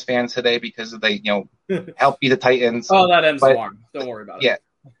Giants fan today because they, helped beat the Titans. Oh, that ends warm. Don't worry about it. Yeah,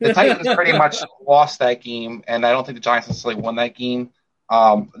 the Titans pretty much lost that game, and I don't think the Giants necessarily won that game.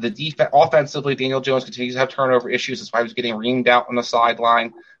 The offensively, Daniel Jones continues to have turnover issues. That's why he was getting reamed out on the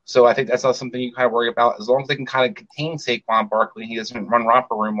sideline. So I think that's not something you kind of worry about. As long as they can kind of contain Saquon Barkley, he doesn't run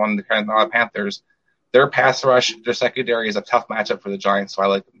romper room on the kind of Panthers. Their pass rush, their secondary is a tough matchup for the Giants, so I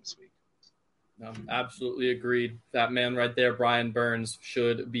like them this week. Absolutely agreed. That man right there, Brian Burns,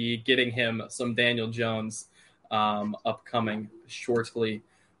 should be getting him some Daniel Jones upcoming shortly.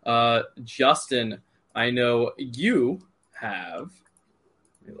 Justin, I know you have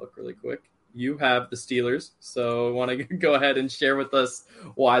 – let me look really quick. You have the Steelers, so I want to go ahead and share with us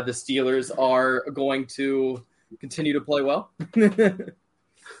why the Steelers are going to continue to play well.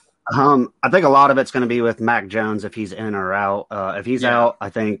 I think a lot of it's going to be with Mac Jones if he's in or out. If he's out, I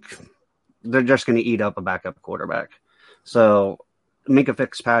think they're just going to eat up a backup quarterback. So Minkah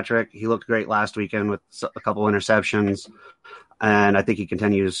Fitzpatrick, he looked great last weekend with a couple interceptions, and I think he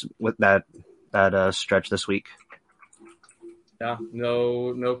continues with that stretch this week. Yeah,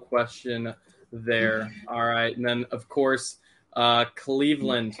 no question there. All right, and then of course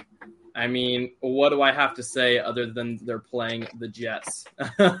Cleveland. I mean, what do I have to say other than they're playing the Jets?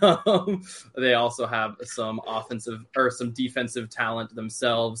 They also have some offensive or some defensive talent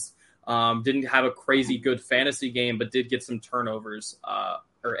themselves. Didn't have a crazy good fantasy game, but did get some turnovers,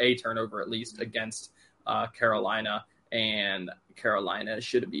 or a turnover at least, against Carolina. And Carolina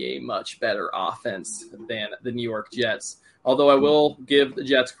should be a much better offense than the New York Jets. Although I will give the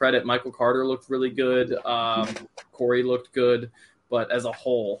Jets credit. Michael Carter looked really good. Corey looked good. But as a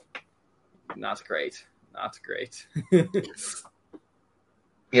whole, not great. Yeah,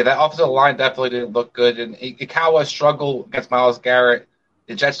 that offensive line definitely didn't look good. And Ikawa struggled against Myles Garrett.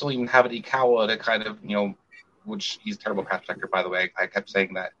 The Jets don't even have an Ikawa to kind of, which he's a terrible pass protector, by the way. I kept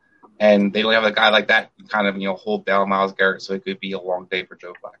saying that. And they don't have a guy like that to kind of, hold down Myles Garrett, so it could be a long day for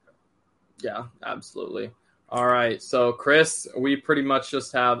Joe Flacco. Yeah, absolutely. All right, so Chris, we pretty much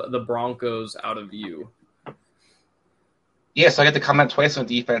just have the Broncos out of you. Yeah, so I get to comment twice on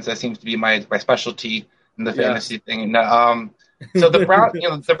defense. That seems to be my specialty in the fantasy thing. So the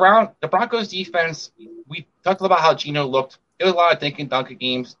Broncos defense, we talked about how Geno looked. It was a lot of dink and dunk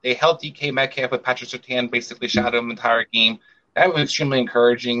games. They held DK Metcalf with Patrick Surtain, basically shadowed him the entire game. That was extremely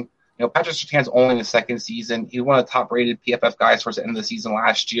encouraging. Patrick Surtain's only in his second season. He was one of the top-rated PFF guys towards the end of the season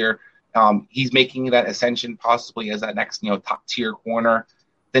last year. He's making that ascension possibly as that next, top-tier corner.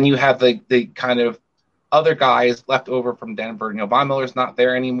 Then you have the kind of other guys left over from Denver. Von Miller's not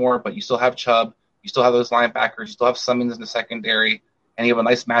there anymore, but you still have Chubb. You still have those linebackers. You still have Simmons in the secondary. And you have a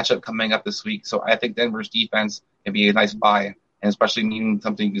nice matchup coming up this week. So I think Denver's defense can be a nice buy, and especially needing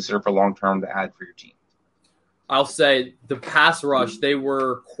something you consider for long-term to add for your team. I'll say the pass rush, they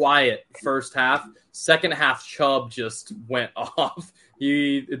were quiet first half. Second half, Chubb just went off.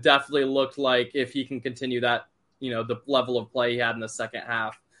 He definitely looked like if he can continue that, the level of play he had in the second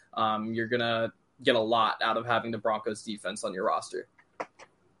half, you're going to get a lot out of having the Broncos defense on your roster.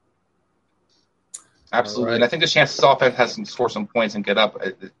 Absolutely. Right. And I think the Chances offense has to score some points and get up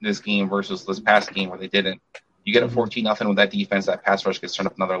in this game versus this past game where they didn't. you get a 14-0 with that defense. That pass rush gets turned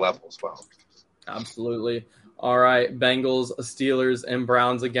up another level as well. Absolutely. All right, Bengals, Steelers, and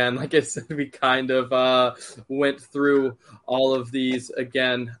Browns again. Like I said, we kind of went through all of these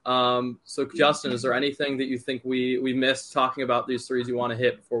again. So, Justin, is there anything that you think we missed talking about these threes you want to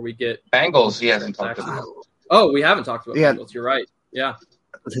hit before we get Bengals? He hasn't talked about. Oh, we haven't talked about Bengals. You're right. Yeah.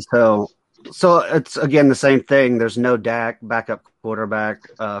 So it's again the same thing. There's no Dak, backup quarterback.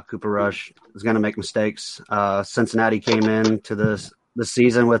 Cooper Rush is going to make mistakes. Cincinnati came into this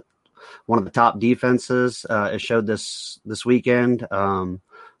season with one of the top defenses. It showed this weekend.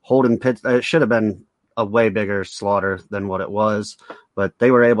 Holding it should have been a way bigger slaughter than what it was, but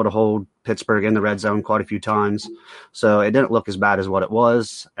they were able to hold Pittsburgh in the red zone quite a few times. So it didn't look as bad as what it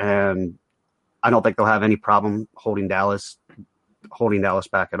was, and I don't think they'll have any problem holding Dallas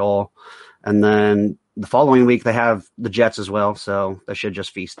back at all. And then the following week they have the Jets as well, so they should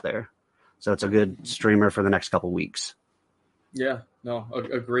just feast there. So it's a good streamer for the next couple weeks. Yeah, no,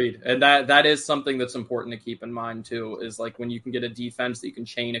 agreed. And that is something that's important to keep in mind too, is like when you can get a defense that you can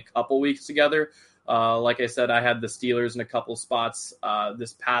chain a couple weeks together. Like I said, I had the Steelers in a couple spots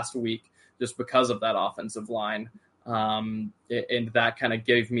this past week just because of that offensive line. And that kind of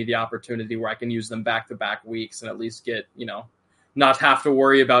gave me the opportunity where I can use them back-to-back weeks and at least get, not have to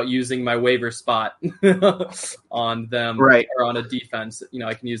worry about using my waiver spot on them, right, or on a defense.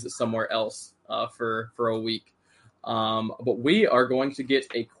 I can use it somewhere else for a week. But we are going to get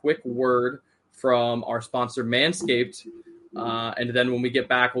a quick word from our sponsor, Manscaped. And then when we get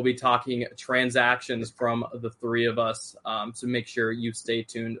back, we'll be talking transactions from the three of us. So make sure you stay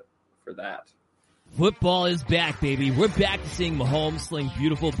tuned for that. Football is back, baby. We're back to seeing Mahomes sling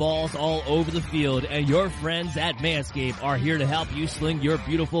beautiful balls all over the field, and your friends at Manscaped are here to help you sling your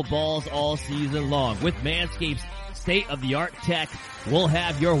beautiful balls all season long. With Manscaped's state-of-the-art tech, we'll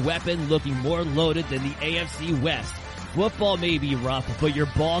have your weapon looking more loaded than the AFC West. Football may be rough, but your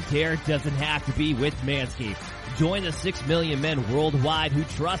ball care doesn't have to be with Manscaped. Join the 6 million men worldwide who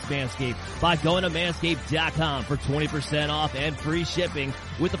trust Manscaped by going to Manscaped.com for 20% off and free shipping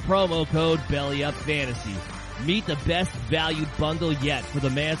with the promo code BELLYUPFANTASY. Meet the best valued bundle yet for the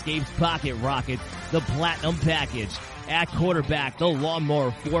Manscaped Pocket Rockets, the Platinum Package. At quarterback, the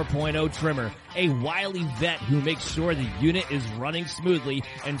Lawnmower 4.0 trimmer, a wily vet who makes sure the unit is running smoothly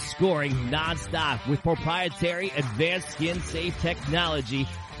and scoring nonstop with proprietary advanced skin-safe technology.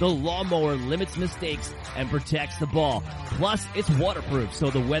 The Lawnmower limits mistakes and protects the ball. Plus, it's waterproof,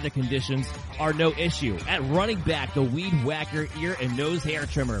 so the weather conditions are no issue. At running back, the Weed Whacker ear and nose hair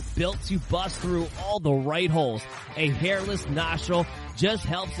trimmer, built to bust through all the right holes. A hairless nostril just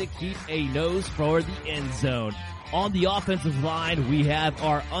helps it keep a nose for the end zone. On the offensive line, we have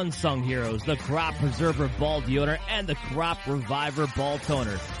our unsung heroes, the Crop Preserver Ball Deodorant and the Crop Reviver Ball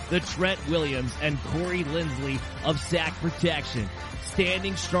Toner, the Trent Williams and Corey Lindsley of Sack Protection,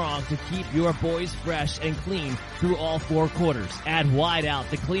 standing strong to keep your boys fresh and clean through all four quarters. At wideout,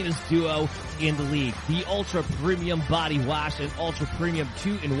 the cleanest duo in the league, the Ultra Premium Body Wash and Ultra Premium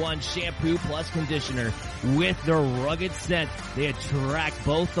 2-in-1 Shampoo plus Conditioner. With their rugged scent, they attract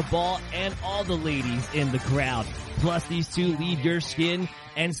both the ball and all the ladies in the crowd. Plus, these two leave your skin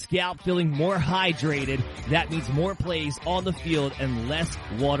and scalp feeling more hydrated. That means more plays on the field and less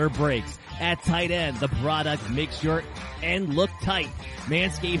water breaks. At tight end, the product makes your end look tight.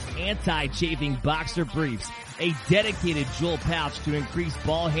 Manscaped's anti-chafing boxer briefs, a dedicated jewel pouch to increase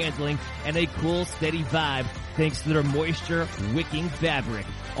ball handling, and a cool, steady vibe thanks to their moisture-wicking fabric.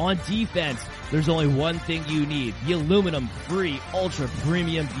 On defense, there's only one thing you need, the aluminum-free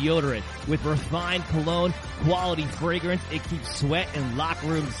ultra-premium deodorant. With refined cologne, quality fragrance, it keeps sweat and locker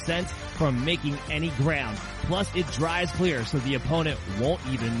room scents from making any ground. Plus, it dries clear so the opponent won't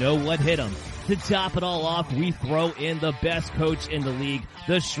even know what hit them. To top it all off, we throw in the best coach in the league,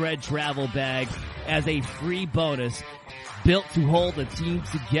 the Shred Travel Bag, as a free bonus. Built to hold the team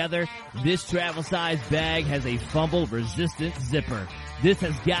together, this travel-sized bag has a fumble-resistant zipper. This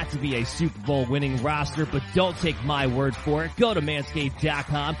has got to be a Super Bowl winning roster, but don't take my word for it. Go to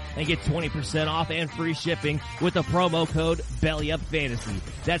Manscaped.com and get 20% off and free shipping with the promo code BELLYUPFANTASY.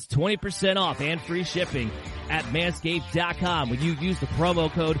 That's 20% off and free shipping at Manscaped.com when you use the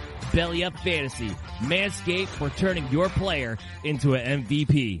promo code BELLYUPFANTASY. Manscaped for turning your player into an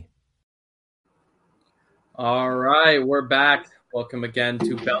MVP. All right, we're back. Welcome again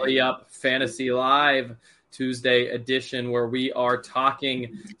to Belly Up Fantasy Live Tuesday edition, where we are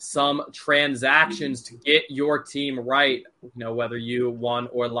talking some transactions to get your team right. Whether you won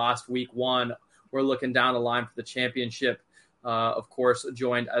or lost week one, we're looking down the line for the championship. Of course,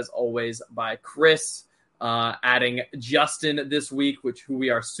 joined as always by Chris. adding Justin this week, who we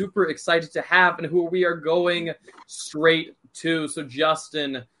are super excited to have and who we are going straight to. So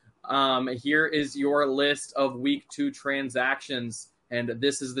Justin, here is your list of week 2 transactions. And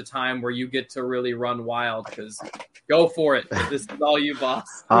this is the time where you get to really run wild, because go for it. This is all you,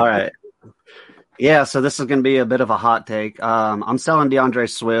 boss. All right. Yeah, so this is going to be a bit of a hot take. I'm selling DeAndre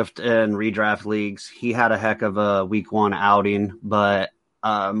Swift in redraft leagues. He had a heck of a week 1 outing, but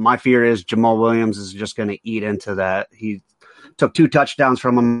my fear is Jamal Williams is just going to eat into that. He took 2 touchdowns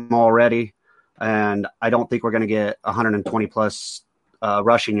from him already, and I don't think we're going to get 120-plus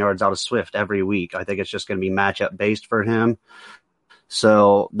rushing yards out of Swift every week. I think it's just going to be matchup-based for him.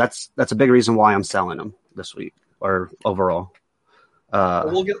 So that's a big reason why I'm selling him this week or overall.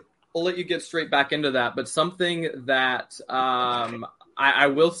 We'll let you get straight back into that, but something that I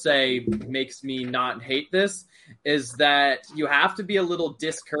will say makes me not hate this is that you have to be a little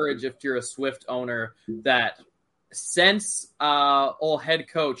discouraged if you're a Swift owner that since old head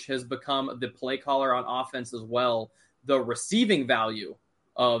coach has become the play caller on offense as well, the receiving value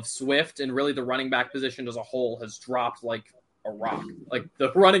of Swift and really the running back position as a whole has dropped like a rock. Like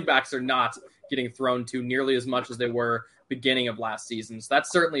the running backs are not getting thrown to nearly as much as they were beginning of last season. So that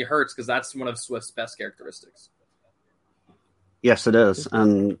certainly hurts because that's one of Swift's best characteristics. Yes, it is.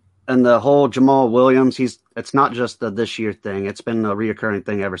 And the whole Jamal Williams, it's not just a this year thing. It's been a reoccurring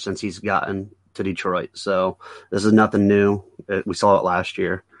thing ever since he's gotten to Detroit. So this is nothing new. We saw it last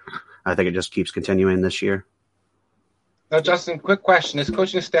year. I think it just keeps continuing this year. Now, Justin, quick question. This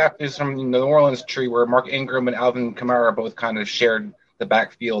coaching staff is from the New Orleans tree where Mark Ingram and Alvin Kamara both kind of shared the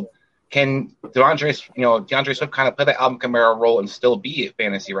backfield. Can DeAndre Swift kind of play the Alvin Kamara role and still be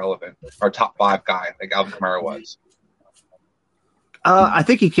fantasy relevant or top 5 guy like Alvin Kamara was? I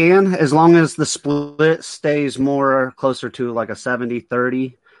think he can, as long as the split stays more closer to like a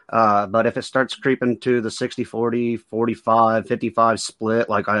 70-30. But if it starts creeping to the 60-40, 45-55 split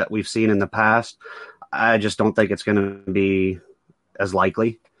like we've seen in the past, I just don't think it's going to be as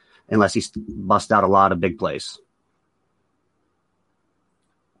likely unless he busts out a lot of big plays.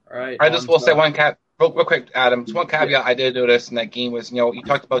 All right. I just will say one real quick, Adam. Just one caveat I did notice in that game was, you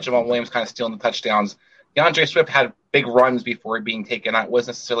talked about Jamal Williams kind of stealing the touchdowns. DeAndre Swift had big runs before being taken out. It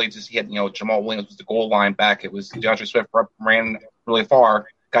wasn't necessarily just he had, Jamal Williams was the goal line back. It was DeAndre Swift ran really far,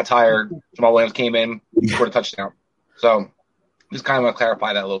 got tired. Jamal Williams came in, scored a touchdown. So just kind of want to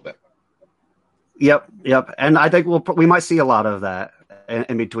clarify that a little bit. Yep. And I think we might see a lot of that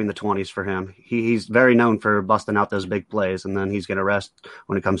in between the 20s for him. He's very known for busting out those big plays, and then he's going to rest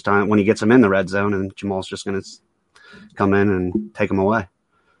when it comes time, when he gets them in the red zone, and Jamal's just going to come in and take them away.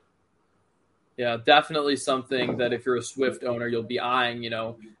 Yeah, definitely something that if you're a Swift owner, you'll be eyeing,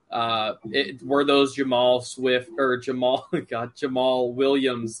 were those Jamal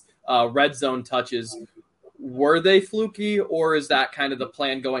Williams red zone touches, were they fluky, or is that kind of the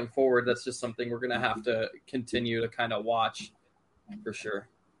plan going forward? That's just something we're going to have to continue to kind of watch for sure.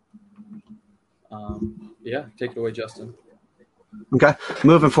 Take it away, Justin. Okay.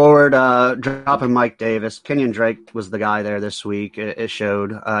 Moving forward, dropping Mike Davis. Kenyon Drake was the guy there this week. It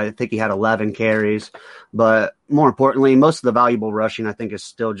showed. I think he had 11 carries. But more importantly, most of the valuable rushing, I think, is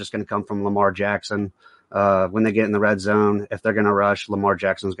still just going to come from Lamar Jackson. When they get in the red zone, if they're going to rush, Lamar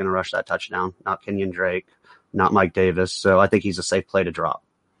Jackson's going to rush that touchdown, not Kenyon Drake, not Mike Davis. So I think he's a safe play to drop.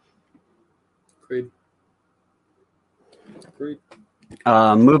 Agreed.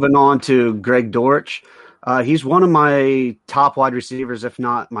 Moving on to Greg Dortch. He's one of my top wide receivers, if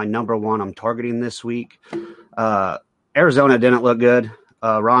not my number one I'm targeting this week. Arizona didn't look good.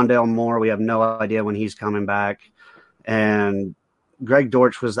 Rondale Moore, we have no idea when he's coming back. And Greg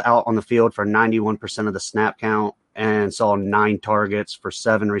Dortch was out on the field for 91% of the snap count and saw 9 targets for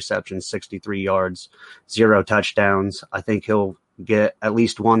 7 receptions, 63 yards, 0 touchdowns. I think he'll get at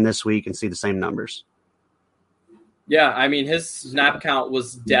least 1 this week and see the same numbers. Yeah, I mean, his snap count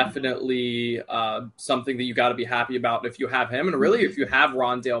was definitely something that you got to be happy about if you have him. And really, if you have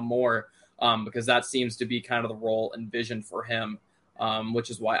Rondale Moore, because that seems to be kind of the role envisioned for him, which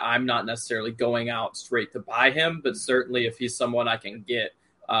is why I'm not necessarily going out straight to buy him. But certainly if he's someone I can get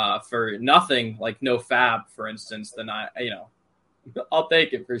for nothing, like no fab, for instance, then I'll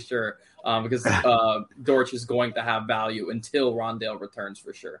take it for sure because Dortch is going to have value until Rondale returns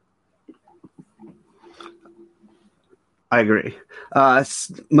for sure. I agree.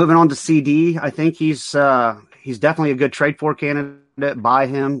 Moving on to CD, I think he's definitely a good trade for candidate. Buy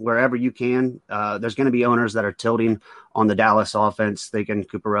him wherever you can. There's going to be owners that are tilting on the Dallas offense, thinking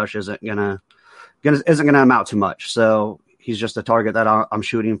Cooper Rush isn't going to amount to much. So he's just a target that I'm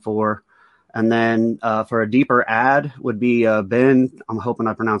shooting for. And then for a deeper ad would be Ben. I'm hoping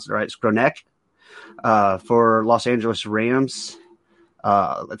I pronounced it right. Skronek. For Los Angeles Rams,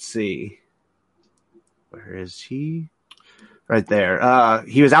 let's see. Where is he? Right there.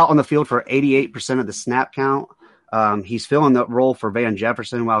 He was out on the field for 88% of the snap count. He's filling the role for Van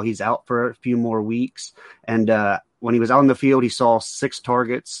Jefferson while he's out for a few more weeks. And when he was out on the field, he saw 6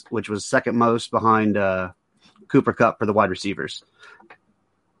 targets, which was second most behind Cooper Kupp for the wide receivers.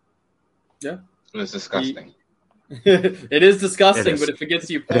 Yeah. It was disgusting. It is disgusting, but if it gets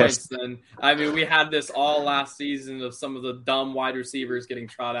you points, then we had this all last season of some of the dumb wide receivers getting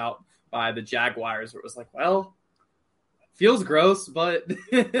trot out by the Jaguars, where it was like, well, feels gross, but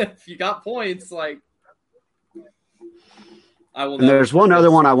if you got points, like, I will. And there's one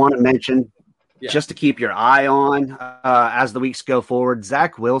other one I want to mention, just to keep your eye on as the weeks go forward.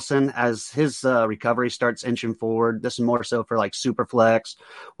 Zach Wilson, as his recovery starts inching forward. This is more so for like super flex,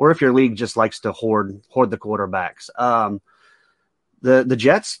 or if your league just likes to hoard the quarterbacks. The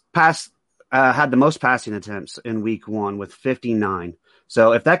Jets had the most passing attempts in week 1 with 59.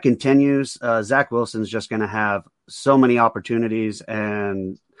 So if that continues, Zach Wilson's just going to have so many opportunities,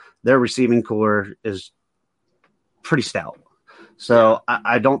 and their receiving core is pretty stout. So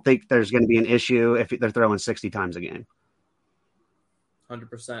I don't think there's going to be an issue if they're throwing 60 times a game.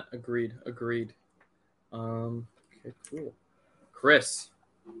 100% agreed. Okay, cool. Chris.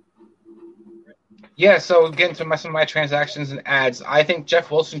 Yeah, so getting to some of my transactions and ads, I think Jeff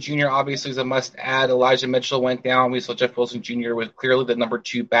Wilson Jr. obviously is a must-add. Elijah Mitchell went down. We saw Jeff Wilson Jr. was clearly the number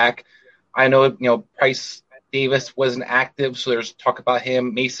 2 back. I know, Price Davis wasn't active, so there's talk about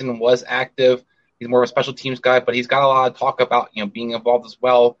him. Mason was active. He's more of a special teams guy, but he's got a lot of talk about, being involved as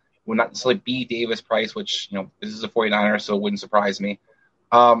well. Would not necessarily be Davis Price, which, this is a 49er, so it wouldn't surprise me.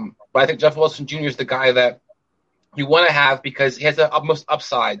 But I think Jeff Wilson Jr. is the guy that you want to have because he has the utmost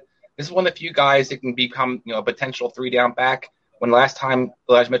upside. This is one of the few guys that can become, a potential 3-down back. When last time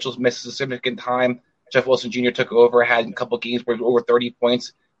Elijah Mitchell missed a significant time, Jeff Wilson Jr. took over, had a couple of games where he was over 30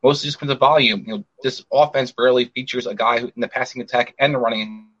 points. Mostly just because of volume. This offense barely features a guy who, in the passing attack and the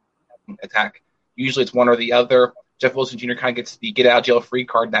running attack. Usually it's one or the other. Jeff Wilson Jr. kind of gets the get-out-jail-free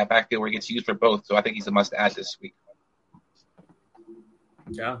card in that backfield where he gets used for both. So I think he's a must-add this week.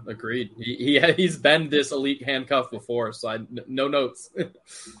 Yeah, agreed. He's been this elite handcuff before, so no notes.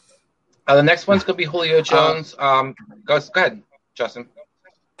 The next one's going to be Julio Jones. Go ahead, Justin.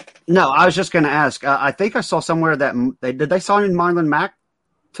 No, I was just going to ask. I think I saw somewhere that they sign Marlon Mack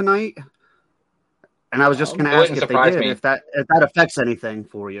tonight? And I was just going to ask if they did, if that affects anything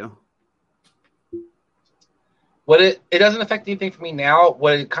for you. It doesn't affect anything for me now.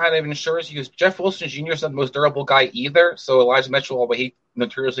 What it kind of ensures you is Jeff Wilson Jr. is not the most durable guy either. So Elijah Mitchell, although he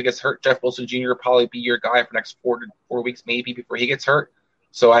notoriously gets hurt, Jeff Wilson Jr. will probably be your guy for the next 4 weeks maybe before he gets hurt.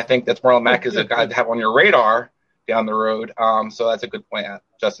 So I think that's Marlon Mack is a guy to have on your radar down the road. So that's a good point,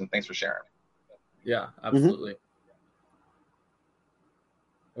 Justin. Thanks for sharing. Yeah, absolutely.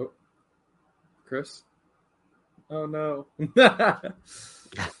 Mm-hmm. Oh, Chris? Oh, no.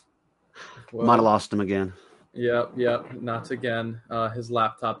 Might have lost him again. Yep, not again. His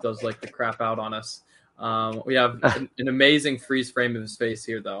laptop does like to crap out on us. We have an amazing freeze frame of his face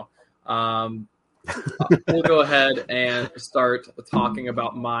here, though. We'll go ahead and start talking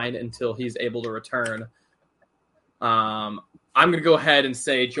about mine until he's able to return. I'm going to go ahead and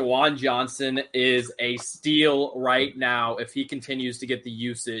say Juwan Johnson is a steal right now if he continues to get the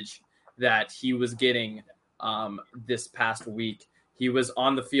usage that he was getting this past week. He was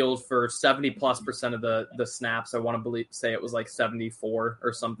on the field for 70+% of the snaps. I want to say it was like 74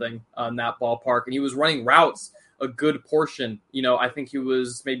 or something in that ballpark. And he was running routes a good portion. I think he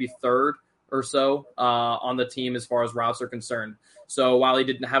was maybe third or so on the team as far as routes are concerned. So while he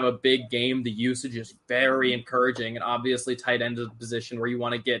didn't have a big game, the usage is very encouraging. And obviously tight end is a position where you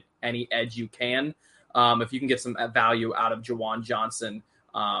want to get any edge you can. If you can get some value out of Juwan Johnson,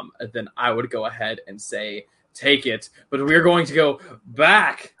 then I would go ahead and say take it. But we're going to go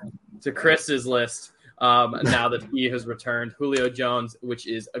back to Chris's list now that he has returned. Julio Jones, which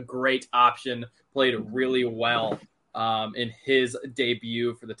is a great option, played really well in his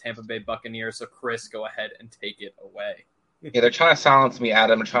debut for the Tampa Bay Buccaneers. So Chris, go ahead and take it away. Yeah, they're trying to silence me,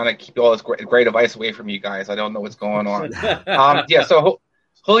 Adam, and trying to keep all this great advice away from you guys. I don't know what's going on. So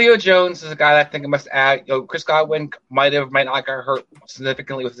Julio Jones is a guy that I think I must add. Chris Godwin might not got hurt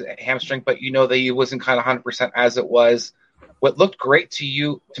significantly with his hamstring, but that he wasn't kind of 100% as it was. What looked great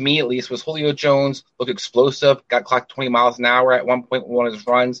to me at least, was Julio Jones looked explosive, got clocked 20 miles an hour at one point with one of his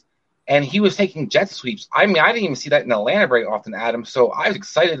runs, and he was taking jet sweeps. I didn't even see that in Atlanta very often, Adam. So I was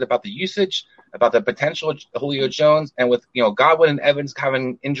excited about the usage, about the potential of Julio Jones, and with Godwin and Evans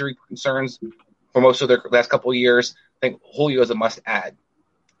having injury concerns for most of their last couple of years, I think Julio is a must-add.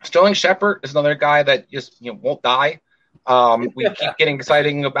 Sterling Shepard is another guy that just won't die. We keep getting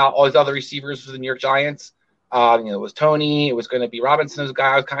exciting about all these other receivers for the New York Giants. It was Tony. It was going to be Robinson, who's a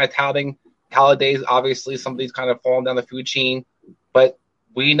guy I was kind of touting. Halliday's obviously somebody's kind of fallen down the food chain. But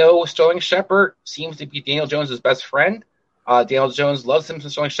we know Sterling Shepard seems to be Daniel Jones' best friend. Daniel Jones loves him some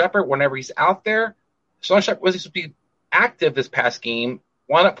Sterling Shepard whenever he's out there. Sterling Shepard was supposed to be active this past game,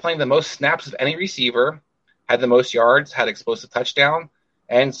 wound up playing the most snaps of any receiver, had the most yards, had explosive touchdown.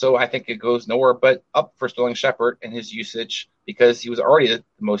 And so I think it goes nowhere but up for Sterling Shepard and his usage because he was already the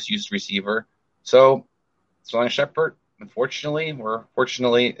most used receiver. So Sterling Shepard, unfortunately, or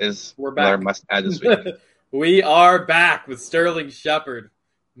fortunately, we're back. Another must-add this week. We are back with Sterling Shepard.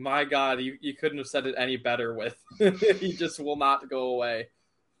 My God, you couldn't have said it any better with. He just will not go away.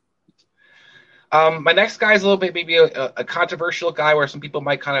 My next guy is a little bit maybe a controversial guy where some people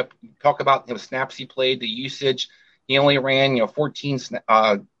might kind of talk about snaps he played, the usage. He only ran 14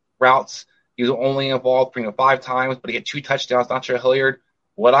 routes. He was only involved 5 times, but he had 2 touchdowns. Not sure Hilliard.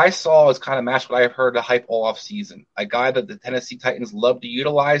 What I saw is kind of matched what I've heard the hype all off season. A guy that the Tennessee Titans love to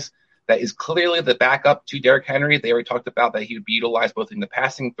utilize that is clearly the backup to Derrick Henry. They already talked about that he would be utilized both in the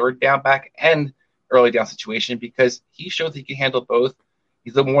passing third down back and early down situation because he showed that he can handle both.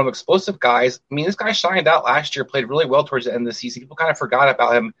 He's one of the explosive guys. I mean, this guy shined out last year, played really well towards the end of the season. People kind of forgot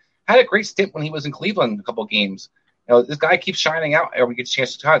about him. Had a great stint when he was in Cleveland a couple games. This guy keeps shining out every gets a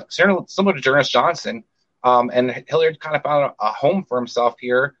chance to talk. Similar to Jonas Johnson. And Hilliard kind of found a home for himself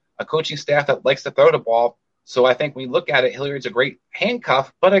here, a coaching staff that likes to throw the ball. So I think when we look at it, Hilliard's a great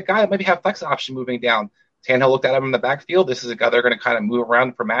handcuff, but a guy that maybe have flex option moving down. Tannehill looked at him in the backfield. This is a guy they're going to kind of move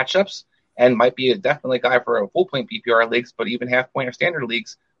around for matchups and might be definitely a guy for a full-point PPR leagues, but even half-point or standard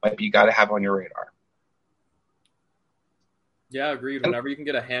leagues might be a guy to have on your radar. Yeah, agreed. Whenever you can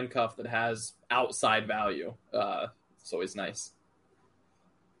get a handcuff that has outside value, it's always nice.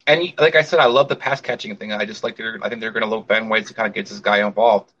 And like I said, I love the pass-catching thing. I think they're going to look Ben White to kind of get this guy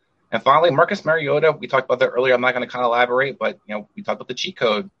involved. And finally, Marcus Mariota, we talked about that earlier. I'm not going to kind of elaborate, but we talked about the cheat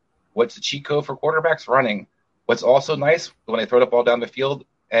code. What's the cheat code for quarterbacks running? What's also nice when they throw the ball down the field,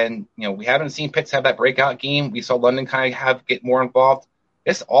 and we haven't seen Pitts have that breakout game. We saw London kind of get more involved.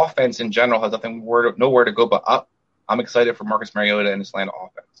 This offense in general has nowhere to go but up. I'm excited for Marcus Mariota and his Atlanta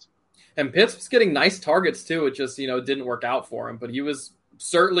offense. And Pitts was getting nice targets too. It just didn't work out for him, but he was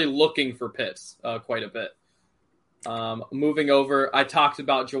certainly looking for Pitts quite a bit. Moving over, I talked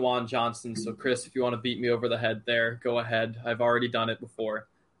about Juwan Johnson. So Chris, if you want to beat me over the head there, go ahead. I've already done it before.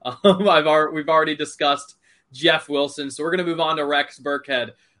 We've already discussed Jeff Wilson. So we're going to move on to Rex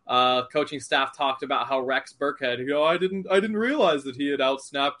Burkhead. Coaching staff talked about how Rex Burkhead, I didn't realize that he had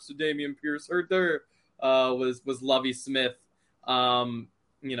outsnapped Dameon Pierce. Was Lovie Smith, in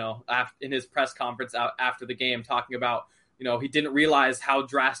his press conference after the game, talking about, he didn't realize how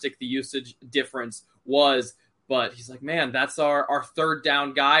drastic the usage difference was. But he's like, man, that's our third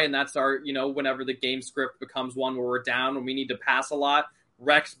down guy. And that's our, whenever the game script becomes one where we're down and we need to pass a lot,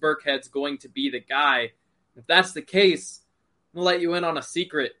 Rex Burkhead's going to be the guy. If that's the case, I'm going to let you in on a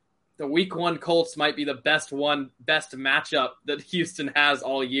secret. The Week 1 Colts might be the best matchup that Houston has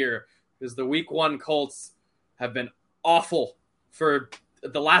all year, because the Week 1 Colts have been awful for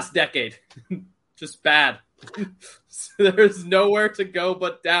the last decade. Just bad. So there's nowhere to go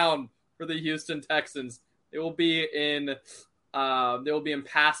but down for the Houston Texans. They will be in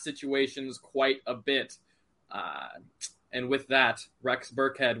pass situations quite a bit. And with that, Rex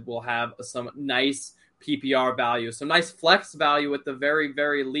Burkhead will have some nice PPR value, some nice flex value at the very,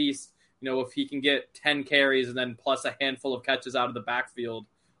 very least. If he can get 10 carries and then plus a handful of catches out of the backfield,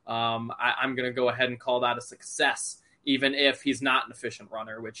 I'm going to go ahead and call that a success, even if he's not an efficient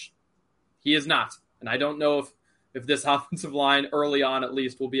runner, which he is not. And I don't know if this offensive line early on at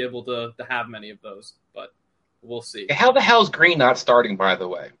least will be able to have many of those, but we'll see. How the hell is Green not starting, by the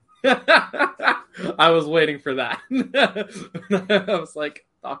way? I was waiting for that. I was like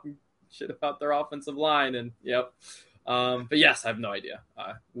talking shit about their offensive line, and yep. But yes, I have no idea.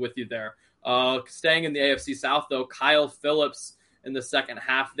 With you there. Staying in the AFC South, though, Kyle Phillips in the second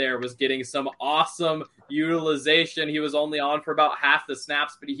half there was getting some awesome utilization. He was only on for about half the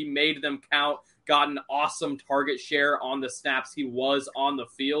snaps, but he made them count, got an awesome target share on the snaps he was on the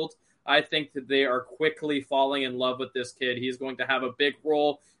field. I think that they are quickly falling in love with this kid. He's going to have a big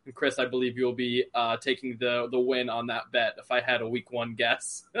role. And Chris, I believe you'll be taking the win on that bet if I had a Week 1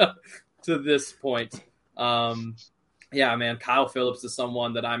 guess to this point. Yeah, man, Kyle Phillips is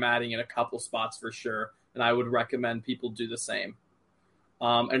someone that I'm adding in a couple spots for sure, and I would recommend people do the same.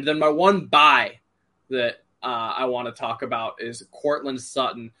 And then my one buy that I want to talk about is Courtland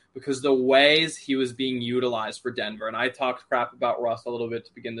Sutton, because the ways he was being utilized for Denver, and I talked crap about Russ a little bit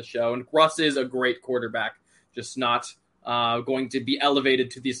to begin the show, and Russ is a great quarterback, just not going to be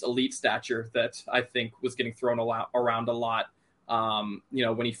elevated to this elite stature that I think was getting thrown around a lot,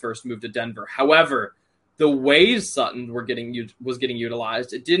 when he first moved to Denver. However, the ways Sutton was getting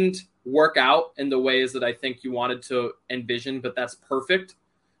utilized, it didn't work out in the ways that I think you wanted to envision, but that's perfect.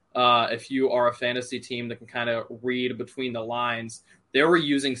 If you are a fantasy team that can kind of read between the lines, they were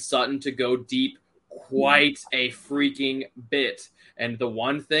using Sutton to go deep quite a freaking bit. And the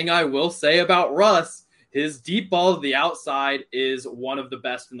one thing I will say about Russ, his deep ball to the outside is one of the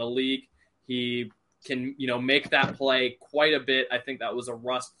best in the league. He can, make that play quite a bit. I think that was a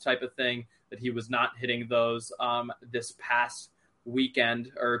Russ type of thing, that he was not hitting those this past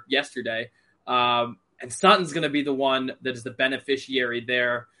weekend or yesterday. And Sutton's going to be the one that is the beneficiary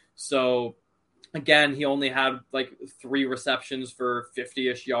there. So, again, he only had 3 receptions for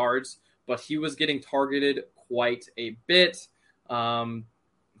 50-ish yards, but he was getting targeted quite a bit. So,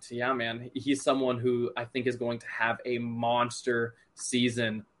 yeah, man, he's someone who I think is going to have a monster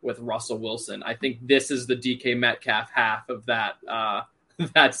season with Russell Wilson. I think this is the DK Metcalf half of that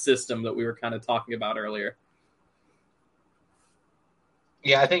that system that we were kind of talking about earlier.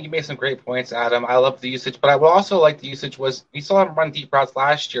 Yeah, I think you made some great points, Adam. I love the usage, but I would also like the usage was we saw him run deep routes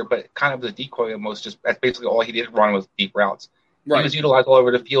last year, but kind of the decoy almost that's basically all he did run was deep routes. Right. He was utilized all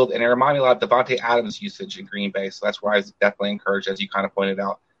over the field, and it reminded me a lot of Devontae Adams' usage in Green Bay. So that's why I was definitely encouraged, as you kind of pointed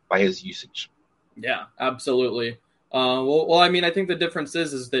out, by his usage. Yeah, absolutely. I mean, I think the difference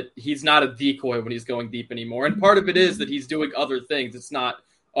is that he's not a decoy when he's going deep anymore. And part of it is that he's doing other things. It's not,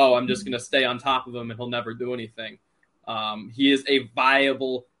 I'm just going to stay on top of him and he'll never do anything. He is a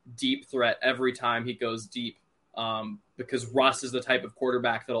viable deep threat every time he goes deep, because Russ is the type of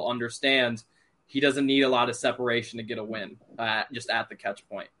quarterback that'll understand he doesn't need a lot of separation to get a win just at the catch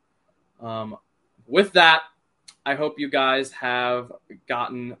point. With that, I hope you guys have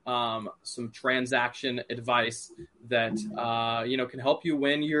gotten some transaction advice that, can help you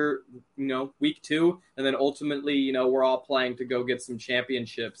win your, week 2. And then ultimately, we're all playing to go get some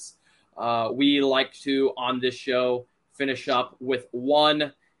championships. We like to, on this show, finish up with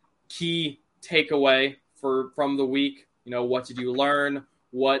one key takeaway from the week. What did you learn?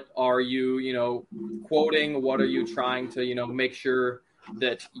 What are you, quoting? What are you trying to, make sure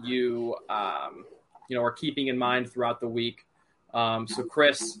that you, are keeping in mind throughout the week? So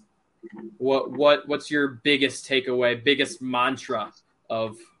Chris, what's your biggest takeaway, biggest mantra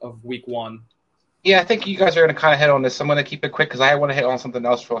of week 1? Yeah, I think you guys are going to kind of hit on this. I'm going to keep it quick because I want to hit on something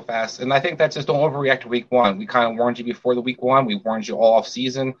else real fast. And I think that's just don't overreact to week 1. We kind of warned you before the week 1. We warned you all off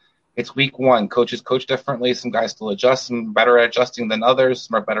season. It's week 1. Coaches coach differently. Some guys still adjust. Some better at adjusting than others.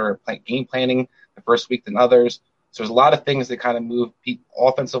 Some are better at game planning the first week than others. So there's a lot of things that kind of move.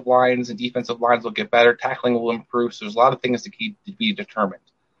 Offensive lines and defensive lines will get better. Tackling will improve. So there's a lot of things to be determined.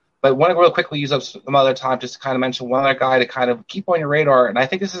 But I want to real quickly use up some other time just to kind of mention one other guy to kind of keep on your radar. And I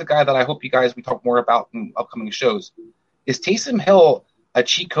think this is a guy that I hope we talk more about in upcoming shows. Is Taysom Hill a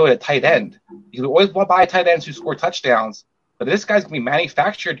cheat code at tight end? You always want to buy tight ends who score touchdowns, but this guy's going to be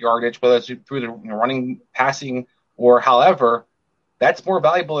manufactured yardage, whether it's through the running, passing, or however. That's more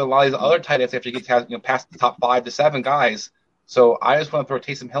valuable than a lot of these other tight ends after you get past the top 5 to 7 guys. So I just want to throw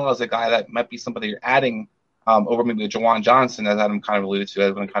Taysom Hill as a guy that might be somebody you're adding over maybe Juwan Johnson, as Adam kind of alluded to.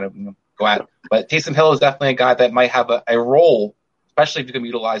 I'm going to kind of go at. But Taysom Hill is definitely a guy that might have a role, especially if you can be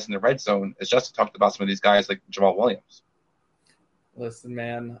utilized in the red zone, as Justin talked about some of these guys like Jamal Williams. Listen,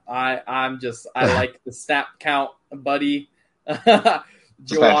 man, I like the snap count, buddy.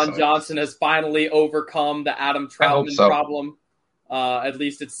 Juwan Johnson has finally overcome the Adam Troutman problem. At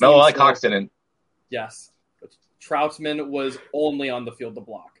least it seems. No, like Cox didn't. Yes. But Troutman was only on the field to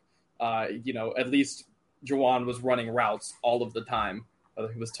block. At least Juwan was running routes all of the time.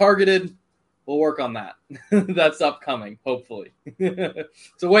 Whether he was targeted, we'll work on that. That's upcoming, hopefully.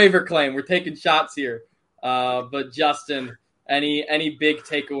 It's a waiver claim. We're taking shots here. But Justin, any big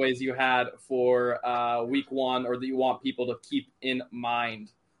takeaways you had for week 1 or that you want people to keep in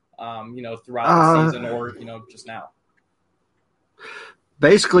mind, throughout the season or, just now?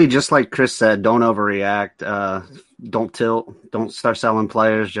 Basically, just like Chris said, don't overreact. Don't tilt. Don't start selling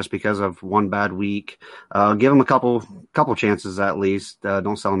players just because of one bad week. Give them a couple chances at least.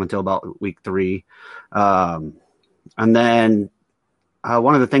 Don't sell them until about week 3. And then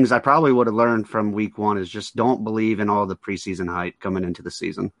one of the things I probably would have learned from week 1 is just don't believe in all the preseason hype coming into the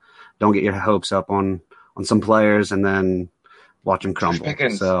season. Don't get your hopes up on some players and then watch them crumble.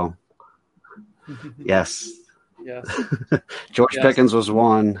 So, yes. Yes. George Pickens was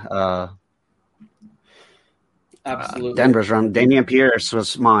one. Absolutely. Denver's run. Damian Pierce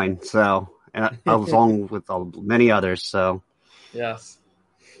was mine, so along with many others. So yes,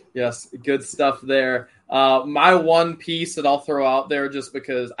 good stuff there. My one piece that I'll throw out there, just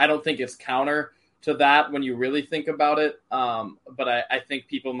because I don't think it's counter to that when you really think about it, but I think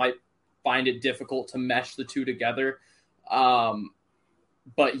people might find it difficult to mesh the two together.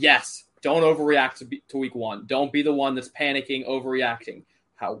 But yes, don't overreact to week one. Don't be the one that's panicking, overreacting.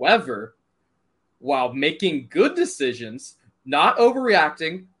 However, while making good decisions, not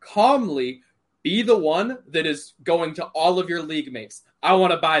overreacting, calmly, be the one that is going to all of your league mates. I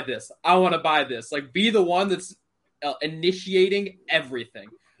want to buy this. I want to buy this. Like, be the one that's initiating everything.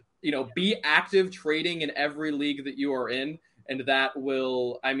 Be active trading in every league that you are in. And that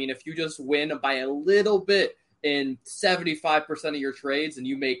will, if you just win by a little bit in 75% of your trades and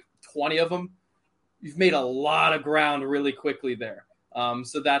you make 20 of them, you've made a lot of ground really quickly there.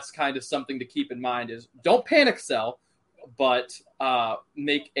 So that's kind of something to keep in mind is don't panic sell, but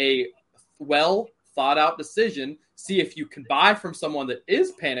make a well thought out decision. See if you can buy from someone that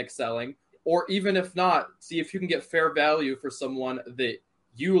is panic selling, or even if not, see if you can get fair value for someone that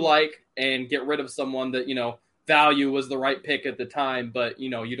you like and get rid of someone that, value was the right pick at the time, but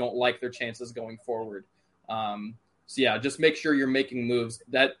you don't like their chances going forward. So yeah, just make sure you're making moves.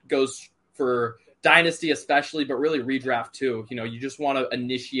 That goes for Dynasty especially, but really redraft too. You just want to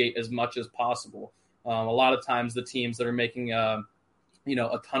initiate as much as possible. A lot of times the teams that are making, a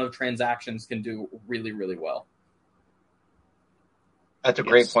ton of transactions can do really, really well. That's a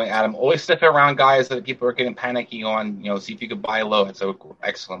great point, Adam. Always stick around guys that people are getting panicky on, see if you could buy low. It's an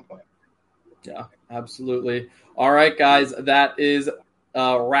excellent point. Yeah, absolutely. All right, guys, that is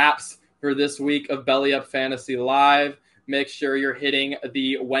wraps for this week of Belly Up Fantasy Live. Make sure you're hitting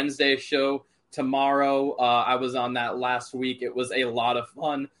the Wednesday show tomorrow. I was on that last week. It was a lot of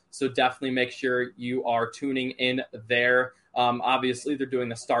fun, so definitely make sure you are tuning in there. Obviously, they're doing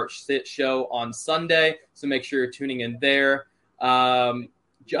the Start Sit show on Sunday, so make sure you're tuning in there.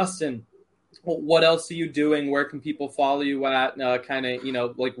 Justin, what else are you doing? Where can people follow you at?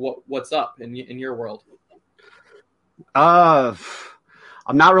 What's up in your world?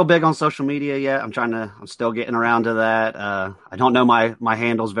 I'm not real big on social media yet. I'm still getting around to that. I don't know my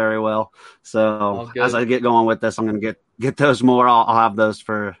handles very well. So as I get going with this, I'm going to get those more. I'll have those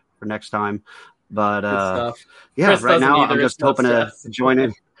for next time. But yeah, Chris right now I'm just hoping to join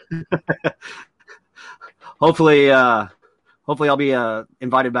in. Hopefully I'll be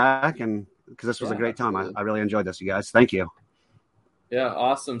invited back, and because this was a great time. I really enjoyed this, you guys. Thank you. Yeah,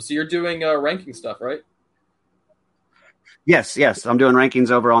 awesome. So you're doing ranking stuff, right? Yes. I'm doing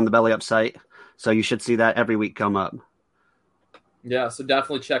rankings over on the Belly Up site, so you should see that every week come up. Yeah, so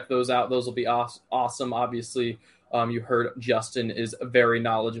definitely check those out. Those will be awesome. Obviously, you heard Justin is very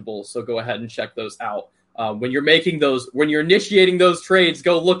knowledgeable, so go ahead and check those out. When you're initiating those trades,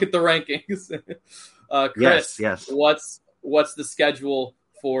 go look at the rankings. Chris, yes. What's the schedule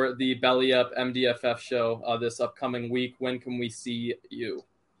for the Belly Up MDFF show this upcoming week? When can we see you?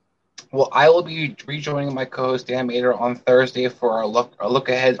 Well, I will be rejoining my co-host Dan Mader on Thursday for our look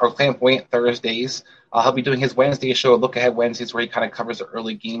ahead, or Clairvoyant Thursdays. He'll be doing his Wednesday show, Look Ahead Wednesdays, where he kind of covers the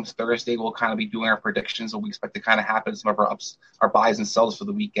early games. Thursday, we'll kind of be doing our predictions, what we expect to kind of happen, some of our ups, our buys and sells for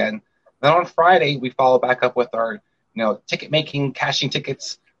the weekend. Then on Friday, we follow back up with our, ticket making, cashing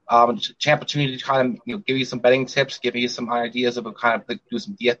tickets, opportunity to kind of, give you some betting tips, give you some ideas of kind of do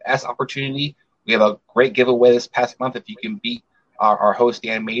some DFS opportunity. We have a great giveaway this past month. If you can beat our host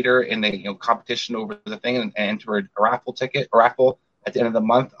Dan Mader in the competition over the thing and enter a raffle at the end of the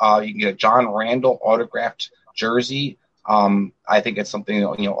month, you can get a John Randall autographed jersey. I think it's something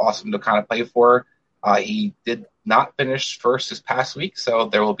awesome to kind of play for. He did not finish first this past week, so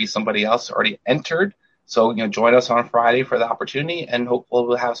there will be somebody else already entered. So join us on Friday for the opportunity, and hopefully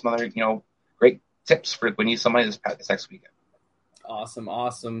we'll have some other great tips for when you somebody this next weekend.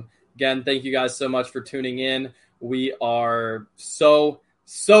 Awesome. Again, thank you guys so much for tuning in. We are so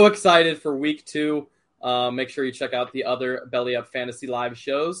excited for week 2. Make sure you check out the other Belly Up Fantasy Live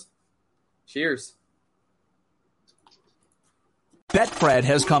shows. Cheers. Betfred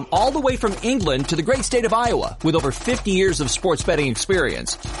has come all the way from England to the great state of Iowa with over 50 years of sports betting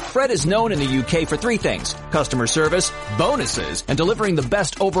experience. Fred is known in the UK for 3 things: customer service, bonuses, and delivering the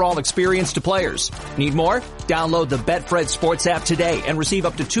best overall experience to players. Need more? Download the Betfred Sports app today and receive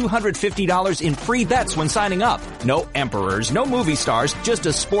up to $250 in free bets when signing up. No emperors, no movie stars, just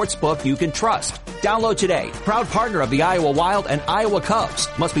a sports book you can trust. Download today. Proud partner of the Iowa Wild and Iowa Cubs.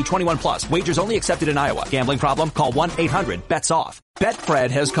 Must be 21 plus. Wagers only accepted in Iowa. Gambling problem? Call 1-800-BETS-OFF. Betfred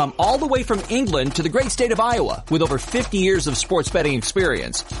has come all the way from England to the great state of Iowa with over 50 years of sports betting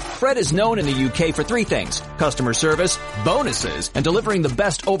experience. Fred is known in the UK for three things: customer service, bonuses, and delivering the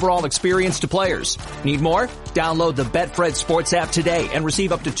best overall experience to players. Need more? Download the Betfred Sports app today and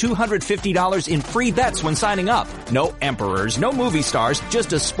receive up to $250 in free bets when signing up. No emperors, no movie stars,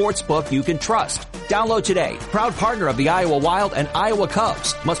 just a sports book you can trust. Download today. Proud partner of the Iowa Wild and Iowa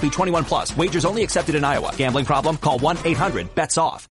Cubs. Must be 21 plus. Wagers only accepted in Iowa. Gambling problem? Call 1-800-BETS-OFF.